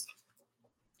things.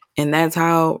 And that's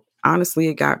how, honestly,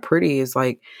 it got pretty, is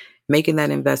like making that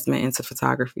investment into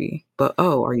photography. But,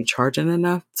 are you charging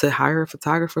enough to hire a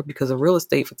photographer? Because a real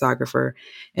estate photographer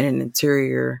and an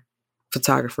interior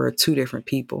photographer are two different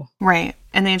people. Right.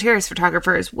 And the interior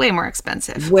photographer is way more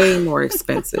expensive. Way more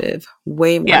expensive.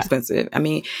 Way more expensive. I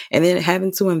mean, and then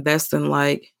having to invest in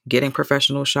like getting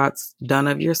professional shots done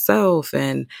of yourself.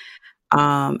 And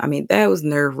that was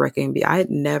nerve-wracking. I had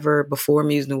never before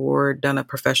Muse New Ward done a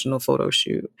professional photo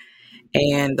shoot.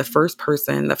 And the first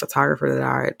person, the photographer that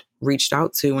I had reached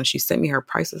out to, when she sent me her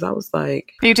prices, I was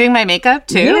like, are you doing my makeup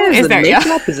too? Yeah, is there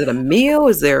makeup? Is it a meal?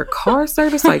 Is there a car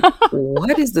service? Like,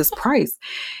 what is this price?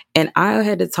 And I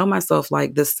had to tell myself,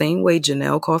 like, the same way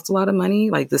Janelle costs a lot of money,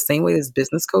 like the same way this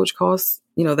business coach costs,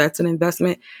 that's an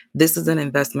investment. This is an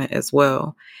investment as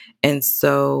well. And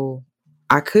so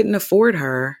I couldn't afford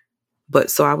her, But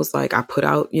so I was like, I put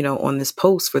out, on this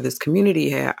post for this community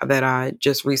that I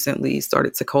just recently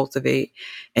started to cultivate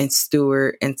and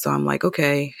steward. And so I'm like,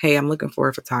 okay, hey, I'm looking for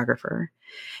a photographer.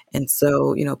 And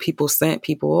so, people sent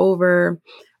people over.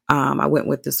 I went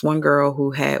with this one girl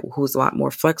who was a lot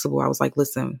more flexible. I was like,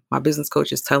 listen, my business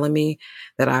coach is telling me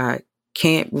that I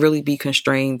can't really be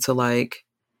constrained to like,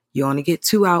 you only get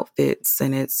 2 outfits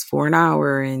and it's for an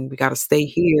hour and we got to stay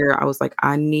here. I was like,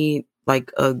 I need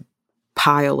like a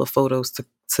pile of photos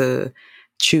to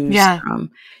choose Yeah.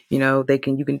 from. You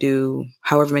can do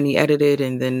however many edited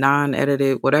and then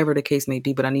non-edited, whatever the case may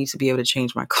be, but I need to be able to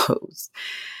change my clothes.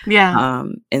 Yeah.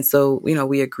 And so,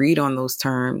 we agreed on those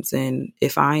terms. And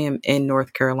if I am in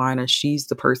North Carolina, she's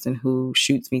the person who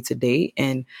shoots me to date.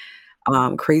 And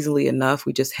crazily enough,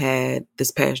 we just had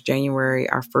this past January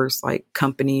our first like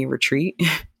company retreat.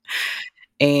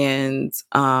 And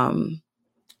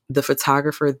the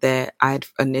photographer that I'd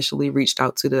initially reached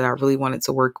out to that I really wanted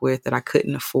to work with that I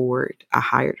couldn't afford, I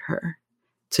hired her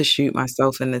to shoot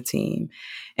myself and the team.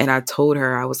 And I told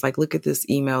her, I was like, look at this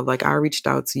email. Like, I reached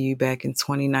out to you back in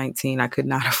 2019. I could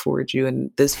not afford you. And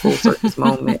this full circus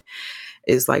moment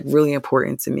is like really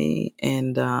important to me.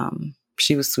 And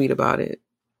she was sweet about it.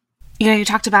 You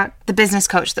talked about the business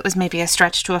coach that was maybe a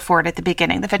stretch to afford at the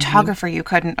beginning, the photographer you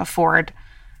couldn't afford.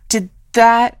 Did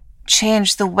that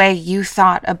change the way you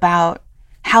thought about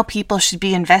how people should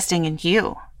be investing in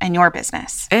you and your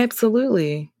business?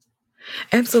 Absolutely.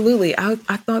 Absolutely. I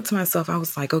thought to myself, I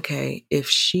was like, okay, if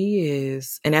she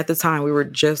is, and at the time we were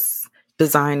just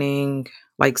designing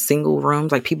like single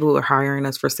rooms, like people were hiring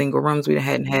us for single rooms. We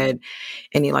hadn't had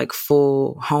any like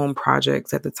full home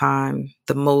projects at the time.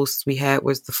 The most we had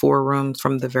was the 4 rooms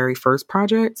from the very first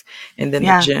project and then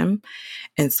the gym.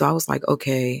 And so I was like,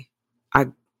 okay,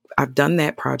 I've done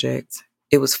that project.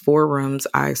 It was 4 rooms.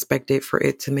 I expected for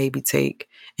it to maybe take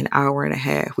an hour and a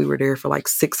half. We were there for like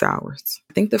 6 hours.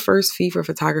 I think the first fee for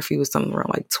photography was something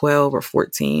around like $1,200 or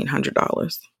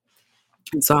 $1,400.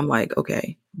 And so I'm like,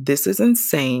 okay, this is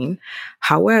insane.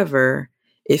 However,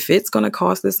 if it's going to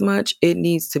cost this much, it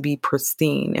needs to be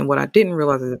pristine. And what I didn't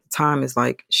realize at the time is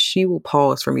like, she will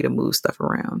pause for me to move stuff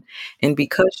around. And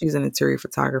because she's an interior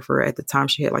photographer, at the time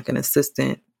she had like an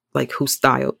assistant like who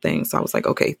styled things. So I was like,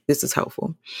 okay, this is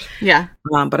helpful. Yeah.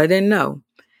 But I didn't know.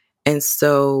 And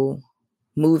so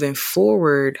moving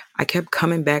forward, I kept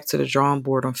coming back to the drawing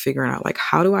board on figuring out like,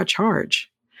 how do I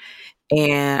charge?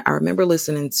 And I remember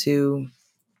listening to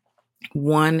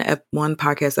one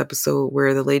podcast episode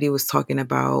where the lady was talking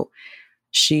about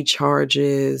she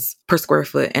charges per square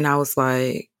foot. And I was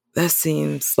like, that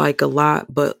seems like a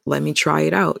lot, but let me try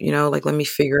it out, like, let me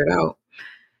figure it out.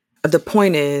 The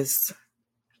point is,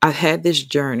 I've had this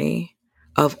journey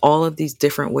of all of these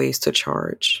different ways to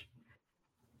charge.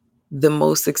 The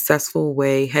most successful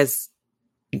way has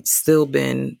still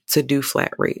been to do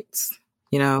flat rates,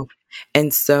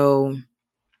 And so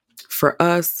for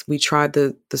us, we tried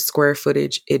the square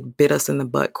footage. It bit us in the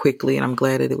butt quickly. And I'm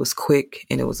glad that it was quick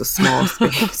and it was a small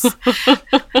space.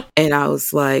 And I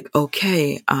was like,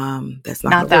 okay, that's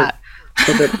not that.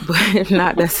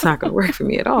 That's not going to work for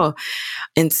me at all.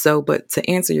 And so, but to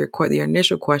answer your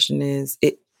initial question is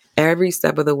every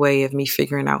step of the way of me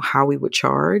figuring out how we would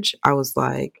charge, I was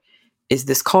like, is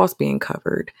this cost being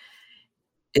covered?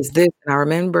 Is this? And I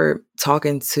remember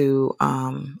talking to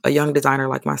a young designer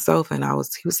like myself, and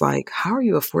he was like, how are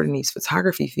you affording these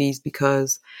photography fees?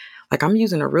 Because like I'm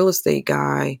using a real estate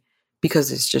guy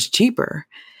because it's just cheaper.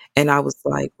 And I was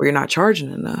like, well, you're not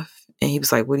charging enough. And he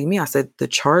was like, what do you mean? I said, the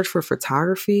charge for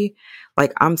photography,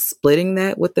 like I'm splitting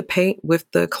that with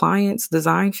the client's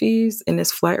design fees in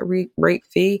this flat rate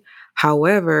fee.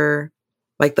 However,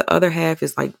 like the other half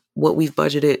is like what we've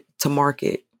budgeted to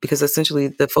market, because essentially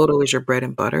the photo is your bread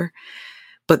and butter.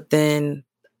 But then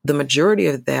the majority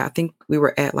of that, I think we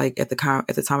were at like at the time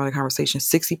of the conversation,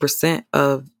 60%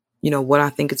 of, what I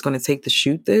think it's going to take to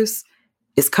shoot this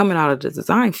is coming out of the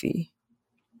design fee.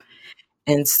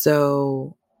 And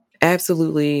so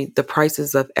absolutely the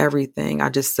prices of everything. I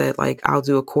just said like, I'll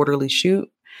do a quarterly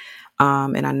shoot.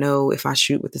 And I know if I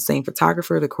shoot with the same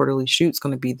photographer, the quarterly shoot's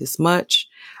going to be this much.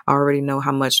 I already know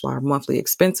how much our monthly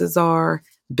expenses are,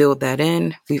 build that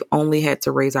in. We've only had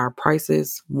to raise our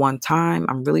prices one time.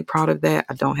 I'm really proud of that.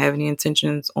 I don't have any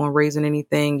intentions on raising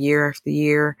anything year after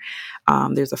year.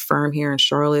 There's a firm here in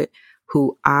Charlotte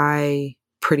who I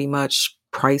pretty much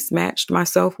price matched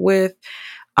myself with.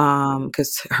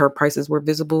 Because her prices were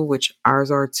visible, which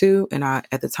ours are too. And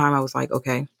at the time I was like,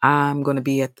 okay, I'm going to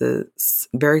be at the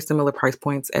very similar price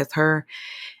points as her.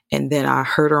 And then I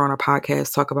heard her on a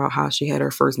podcast talk about how she had her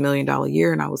first $1 million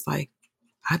year. And I was like,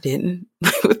 I didn't.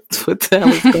 What the hell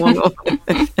is going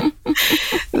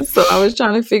on? So I was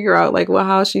trying to figure out like, well,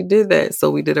 how she did that. So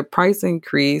we did a price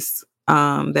increase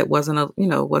that wasn't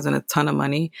a ton of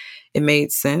money. It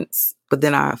made sense. But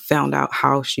then I found out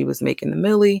how she was making the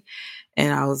milli,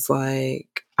 and I was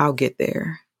like, I'll get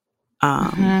there.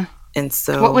 And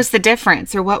so what was the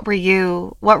difference, or what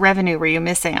revenue were you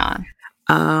missing on?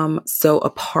 So a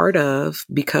part of,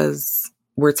 because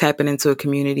we're tapping into a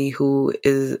community who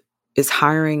is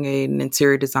hiring an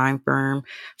interior design firm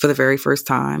for the very first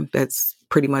time. That's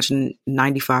pretty much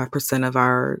 95% of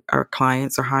our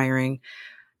clients are hiring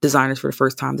designers for the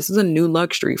first time. This is a new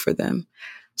luxury for them.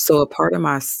 So a part of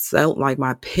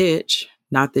my pitch,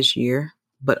 not this year,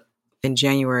 but in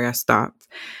January I stopped.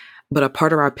 But a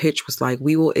part of our pitch was like,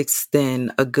 we will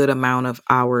extend a good amount of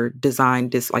our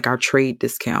like our trade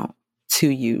discount to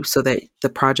you so that the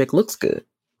project looks good,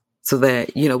 so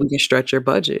that, we can stretch your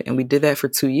budget. And we did that for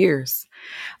 2 years.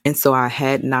 And so I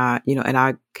had not, and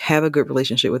I have a good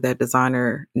relationship with that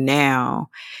designer now.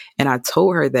 And I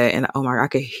told her that, and oh my, I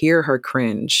could hear her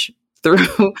cringe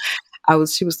through.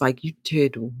 She was like, you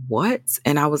did what?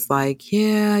 And I was like,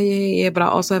 yeah. But I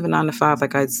also have a 9-to-5.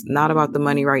 Like, it's not about the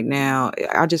money right now.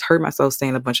 I just heard myself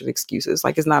saying a bunch of excuses.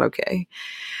 Like, it's not okay.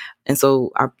 And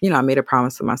so I made a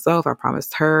promise to myself. I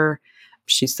promised her.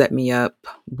 She set me up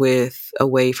with a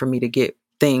way for me to get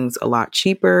things a lot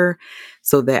cheaper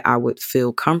so that I would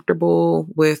feel comfortable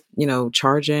with,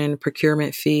 charging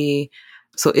procurement fee.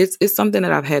 So it's something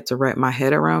that I've had to wrap my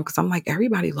head around, because I'm like,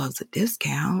 everybody loves a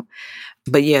discount.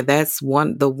 But yeah, that's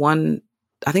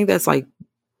I think that's like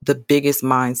the biggest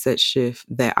mindset shift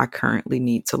that I currently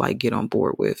need to like get on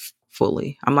board with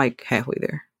fully. I'm like halfway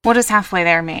there. What does halfway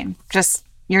there mean? Just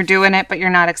you're doing it, but you're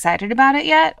not excited about it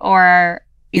yet? Or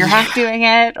you're half doing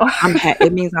it? Or...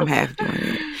 it means I'm half doing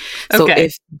it. So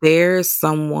if there's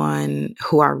someone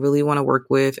who I really want to work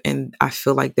with, and I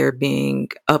feel like they're being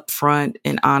upfront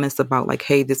and honest about like,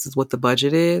 hey, this is what the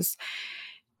budget is,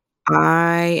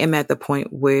 I am at the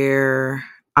point where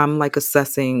I'm like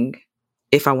assessing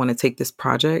if I want to take this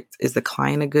project. Is the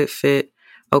client a good fit?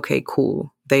 Okay,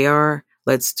 cool. They are.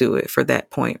 Let's do it for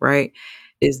that point, right?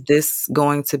 Is this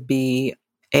going to be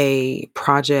a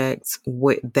project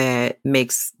that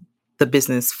makes the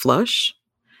business flush?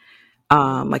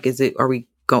 Like, is it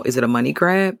a money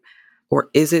grab, or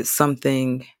is it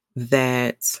something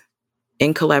that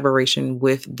in collaboration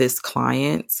with this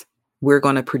client, we're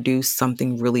going to produce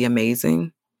something really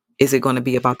amazing? Is it going to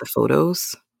be about the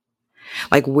photos?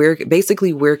 Like, where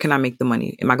can I make the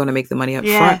money? Am I going to make the money up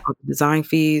front off the design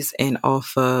fees and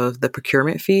off of the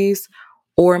procurement fees?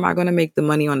 Or am I going to make the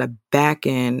money on the back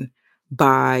end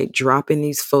by dropping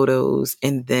these photos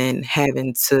and then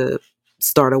having to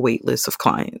start a wait list of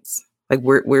clients? Like,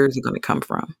 where is it going to come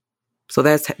from? So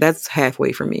that's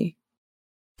halfway for me.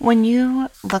 When you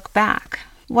look back,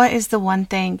 what is the one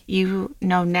thing you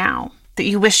know now that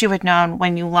you wish you had known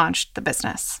when you launched the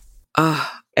business?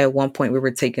 At one point, we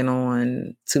were taking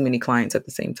on too many clients at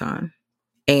the same time.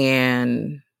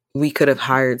 And we could have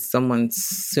hired someone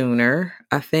sooner,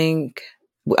 I think.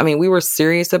 I mean, we were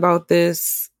serious about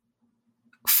this.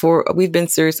 We've been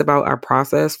serious about our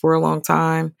process for a long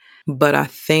time. But I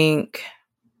think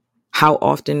how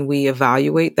often we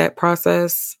evaluate that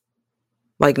process,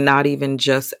 like not even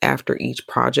just after each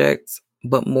project,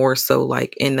 but more so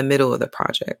like in the middle of the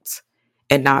project,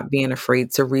 and not being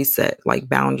afraid to reset like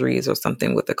boundaries or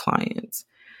something with the clients.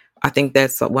 I think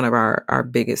that's one of our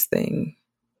biggest things.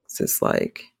 It's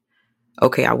like,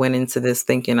 okay, I went into this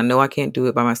thinking, I know I can't do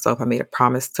it by myself. I made a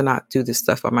promise to not do this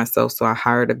stuff by myself. So I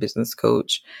hired a business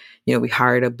coach. We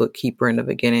hired a bookkeeper in the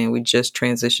beginning. We just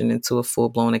transitioned into a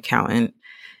full-blown accountant.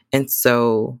 And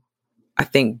so I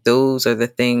think those are the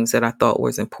things that I thought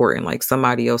was important. Like,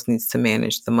 somebody else needs to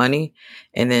manage the money,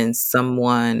 and then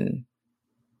someone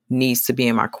needs to be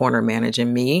in my corner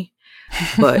managing me.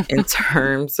 But in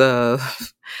terms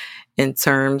of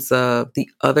the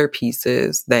other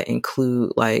pieces that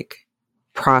include like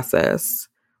process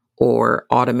or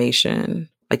automation,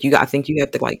 like I think you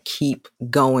have to like keep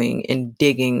going and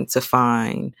digging to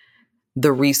find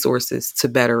the resources to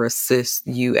better assist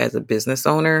you as a business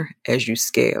owner as you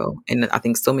scale. And I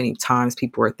think so many times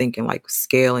people are thinking like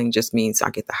scaling just means I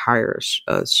get to hire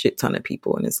a shit ton of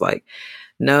people. And it's like,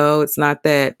 no, it's not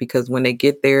that, because when they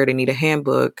get there, they need a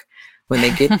handbook. When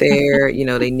they get there,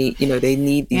 they need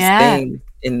these things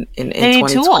in they need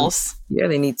tools. Yeah,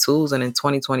 they need tools. And in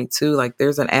 2022, like,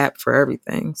 there's an app for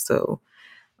everything. So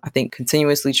I think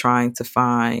continuously trying to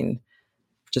find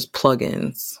just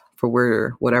plugins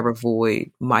for whatever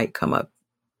void might come up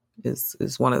is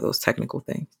one of those technical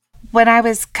things. When I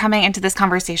was coming into this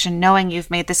conversation, knowing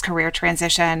you've made this career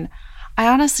transition, I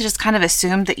honestly just kind of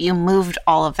assumed that you moved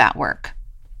all of that work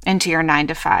into your 9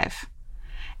 to 5.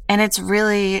 And it's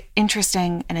really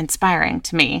interesting and inspiring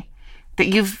to me that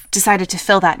you've decided to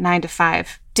fill that 9 to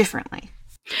 5 differently.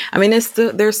 I mean,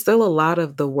 there's still a lot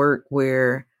of the work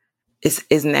where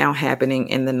is now happening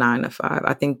in the 9 to 5.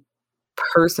 I think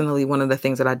personally, one of the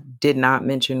things that I did not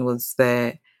mention was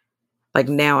that like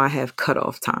now I have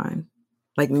cutoff time.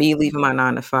 Like me leaving my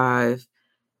 9 to 5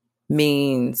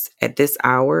 means at this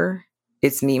hour,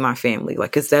 it's me, my family.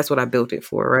 Like, cause that's what I built it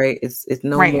for, right? It's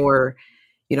no Right. more,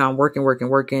 I'm working.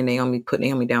 Put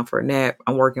Naomi down for a nap.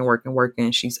 I'm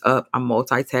working. She's up. I'm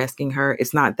multitasking her.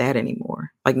 It's not that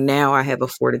anymore. Like now I have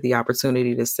afforded the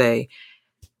opportunity to say,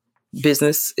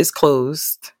 business is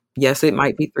closed. Yes, it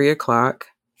might be 3 o'clock.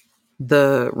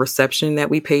 The reception that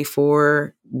we pay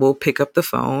for will pick up the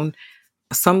phone.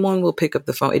 Someone will pick up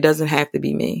the phone. It doesn't have to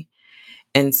be me.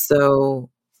 And so,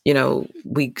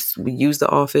 we use the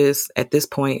office at this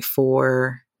point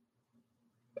for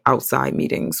outside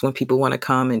meetings when people want to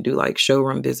come and do like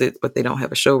showroom visits, but they don't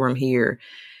have a showroom here.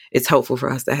 It's helpful for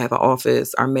us to have an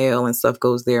office. Our mail and stuff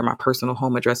goes there. My personal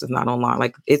home address is not online.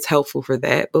 Like it's helpful for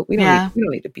that, but we don't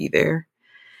need to be there.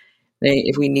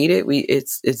 If we need it,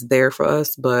 it's there for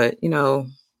us, but we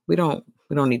don't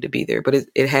need to be there. But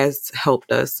it has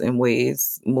helped us in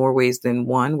more ways than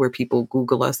one, where people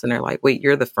Google us and they're like, wait,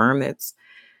 you're the firm that's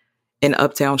in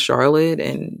Uptown Charlotte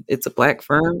and it's a Black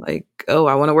firm. Like, oh,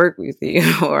 I want to work with you,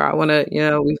 or I want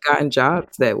to, we've gotten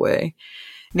jobs that way.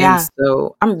 Yeah. And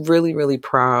so I'm really, really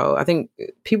proud. I think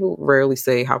people rarely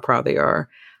say how proud they are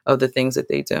of the things that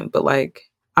they do, but like,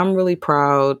 I'm really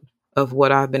proud of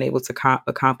what I've been able to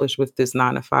accomplish with this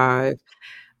 9 to 5.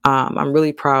 I'm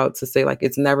really proud to say like,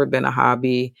 it's never been a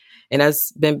hobby, and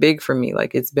that's been big for me.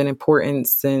 Like it's been important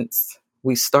since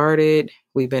we started.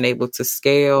 We've been able to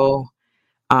scale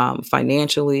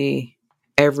financially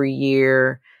every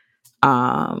year.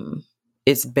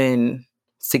 It's been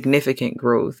significant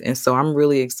growth. And so I'm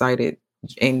really excited,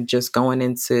 and just going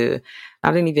into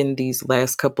not even these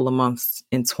last couple of months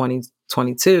in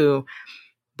 2022,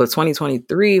 but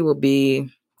 2023 will be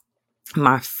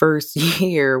my first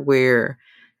year where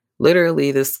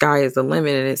literally the sky is the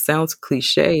limit. And it sounds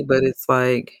cliche, but it's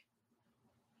like,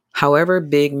 however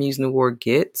big Muse Noir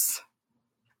gets,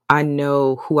 I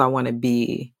know who I want to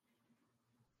be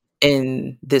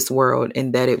in this world,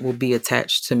 and that it will be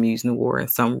attached to Muse Noir in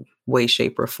some way,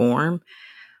 shape, or form.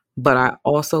 But I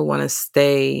also want to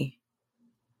stay,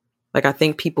 like, I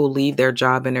think people leave their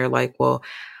job and they're like, well,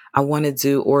 I want to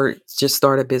do, or just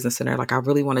start a business, and they're like, I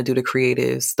really want to do the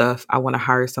creative stuff. I want to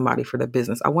hire somebody for the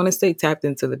business. I want to stay tapped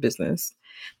into the business,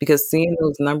 because seeing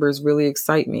those numbers really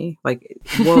excite me. Like,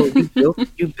 whoa,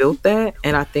 you built that.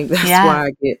 And I think that's why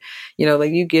I get,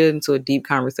 like you get into a deep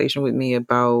conversation with me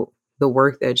about the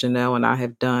work that Janelle and I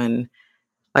have done.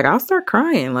 Like I'll start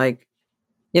crying. Like,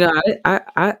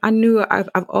 I knew I've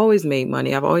always made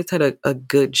money. I've always had a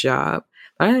good job,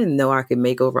 but I didn't know I could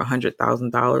make over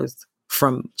 $100,000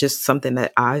 from just something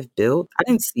that I've built. I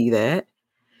didn't see that.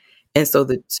 And so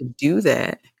to do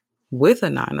that with a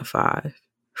 9 to 5,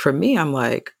 for me, I'm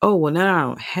like, oh, well, now I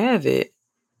don't have it.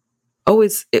 Oh,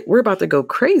 we're about to go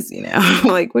crazy now.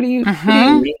 Like, what do you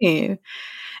mean?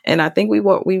 And I think we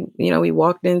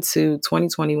walked into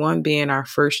 2021 being our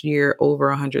first year over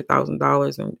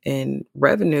 $100,000 in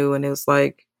revenue. And it was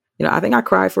like, I think I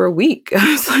cried for a week.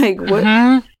 I was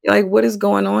like, what is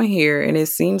going on here? And it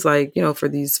seems like, for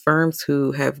these firms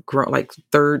who have grown, like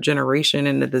third generation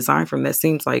in the design firm, that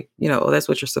seems like, oh, that's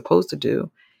what you're supposed to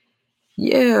do.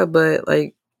 Yeah. But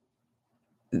like,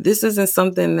 this isn't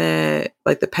something that,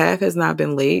 like, the path has not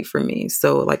been laid for me.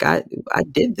 So like, I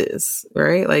did this,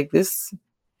 right? Like this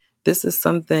is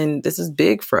something, this is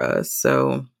big for us.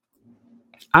 So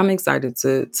I'm excited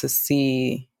to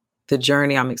see the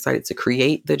journey. I'm excited to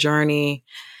create the journey.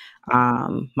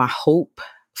 My hope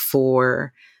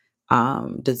for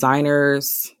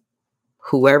designers,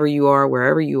 whoever you are,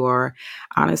 wherever you are,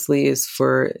 honestly, is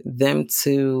for them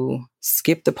to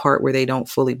skip the part where they don't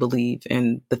fully believe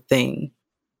in the thing.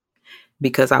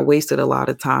 Because I wasted a lot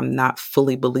of time not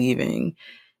fully believing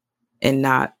and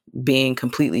not being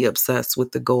completely obsessed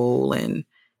with the goal, and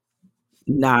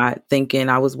not thinking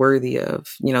I was worthy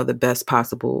of, the best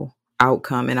possible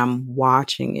outcome. And I'm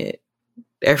watching it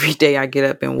every day. I get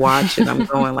up and watch it. I'm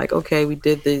going like, okay, we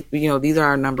did the, these are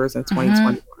our numbers in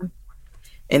 2021.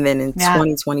 And then in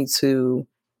 2022,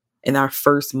 in our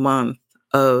first month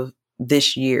of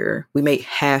this year, we made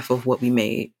half of what we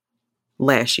made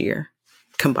last year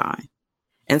combined.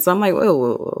 And so I'm like,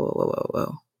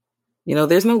 whoa.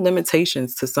 There's no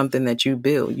limitations to something that you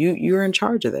build. You're in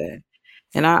charge of that.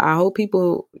 And I hope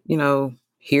people,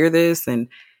 hear this and,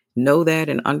 know that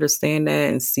and understand that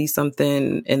and see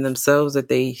something in themselves that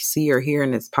they see or hear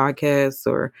in this podcast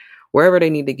or wherever they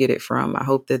need to get it from. I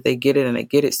hope that they get it and they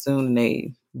get it soon and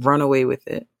they run away with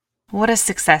it. What does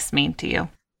success mean to you?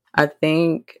 I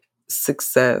think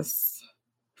success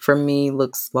for me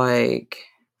looks like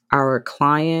our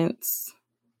clients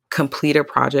complete a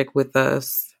project with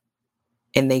us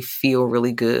and they feel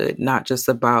really good, not just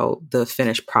about the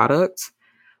finished product,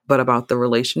 but about the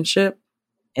relationship.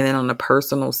 And then on the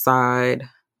personal side,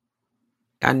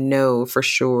 I know for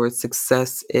sure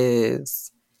success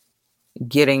is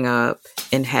getting up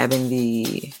and having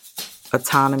the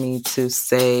autonomy to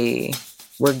say,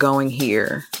 we're going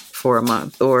here for a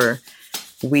month, or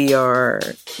we are,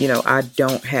 I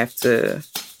don't have to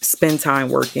spend time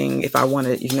working. If I want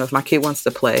to, if my kid wants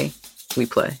to play, we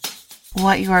play.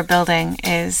 What you are building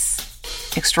is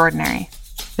extraordinary.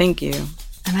 Thank you.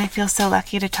 And I feel so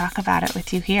lucky to talk about it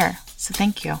with you here. So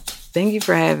thank you. Thank you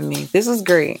for having me. This was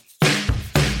great.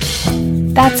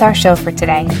 That's our show for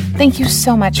today. Thank you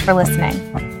so much for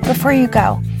listening. Before you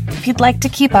go, if you'd like to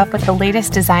keep up with the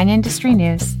latest design industry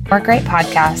news or great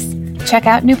podcasts, check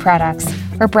out new products,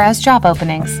 or browse job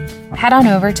openings, head on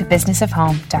over to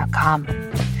businessofhome.com.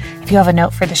 If you have a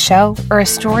note for the show or a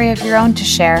story of your own to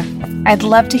share, I'd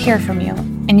love to hear from you,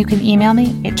 and you can email me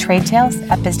at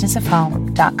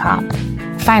tradetales@businessofhome.com.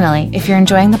 Finally, if you're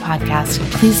enjoying the podcast,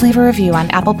 please leave a review on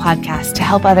Apple Podcasts to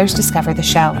help others discover the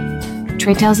show.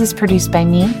 Trade Tales is produced by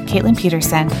me, Caitlin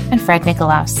Peterson, and Fred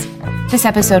Nicolaus. This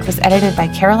episode was edited by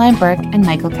Caroline Burke and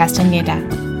Michael Castaneda.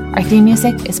 Our theme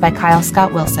music is by Kyle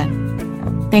Scott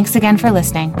Wilson. Thanks again for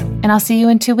listening, and I'll see you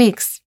in 2 weeks.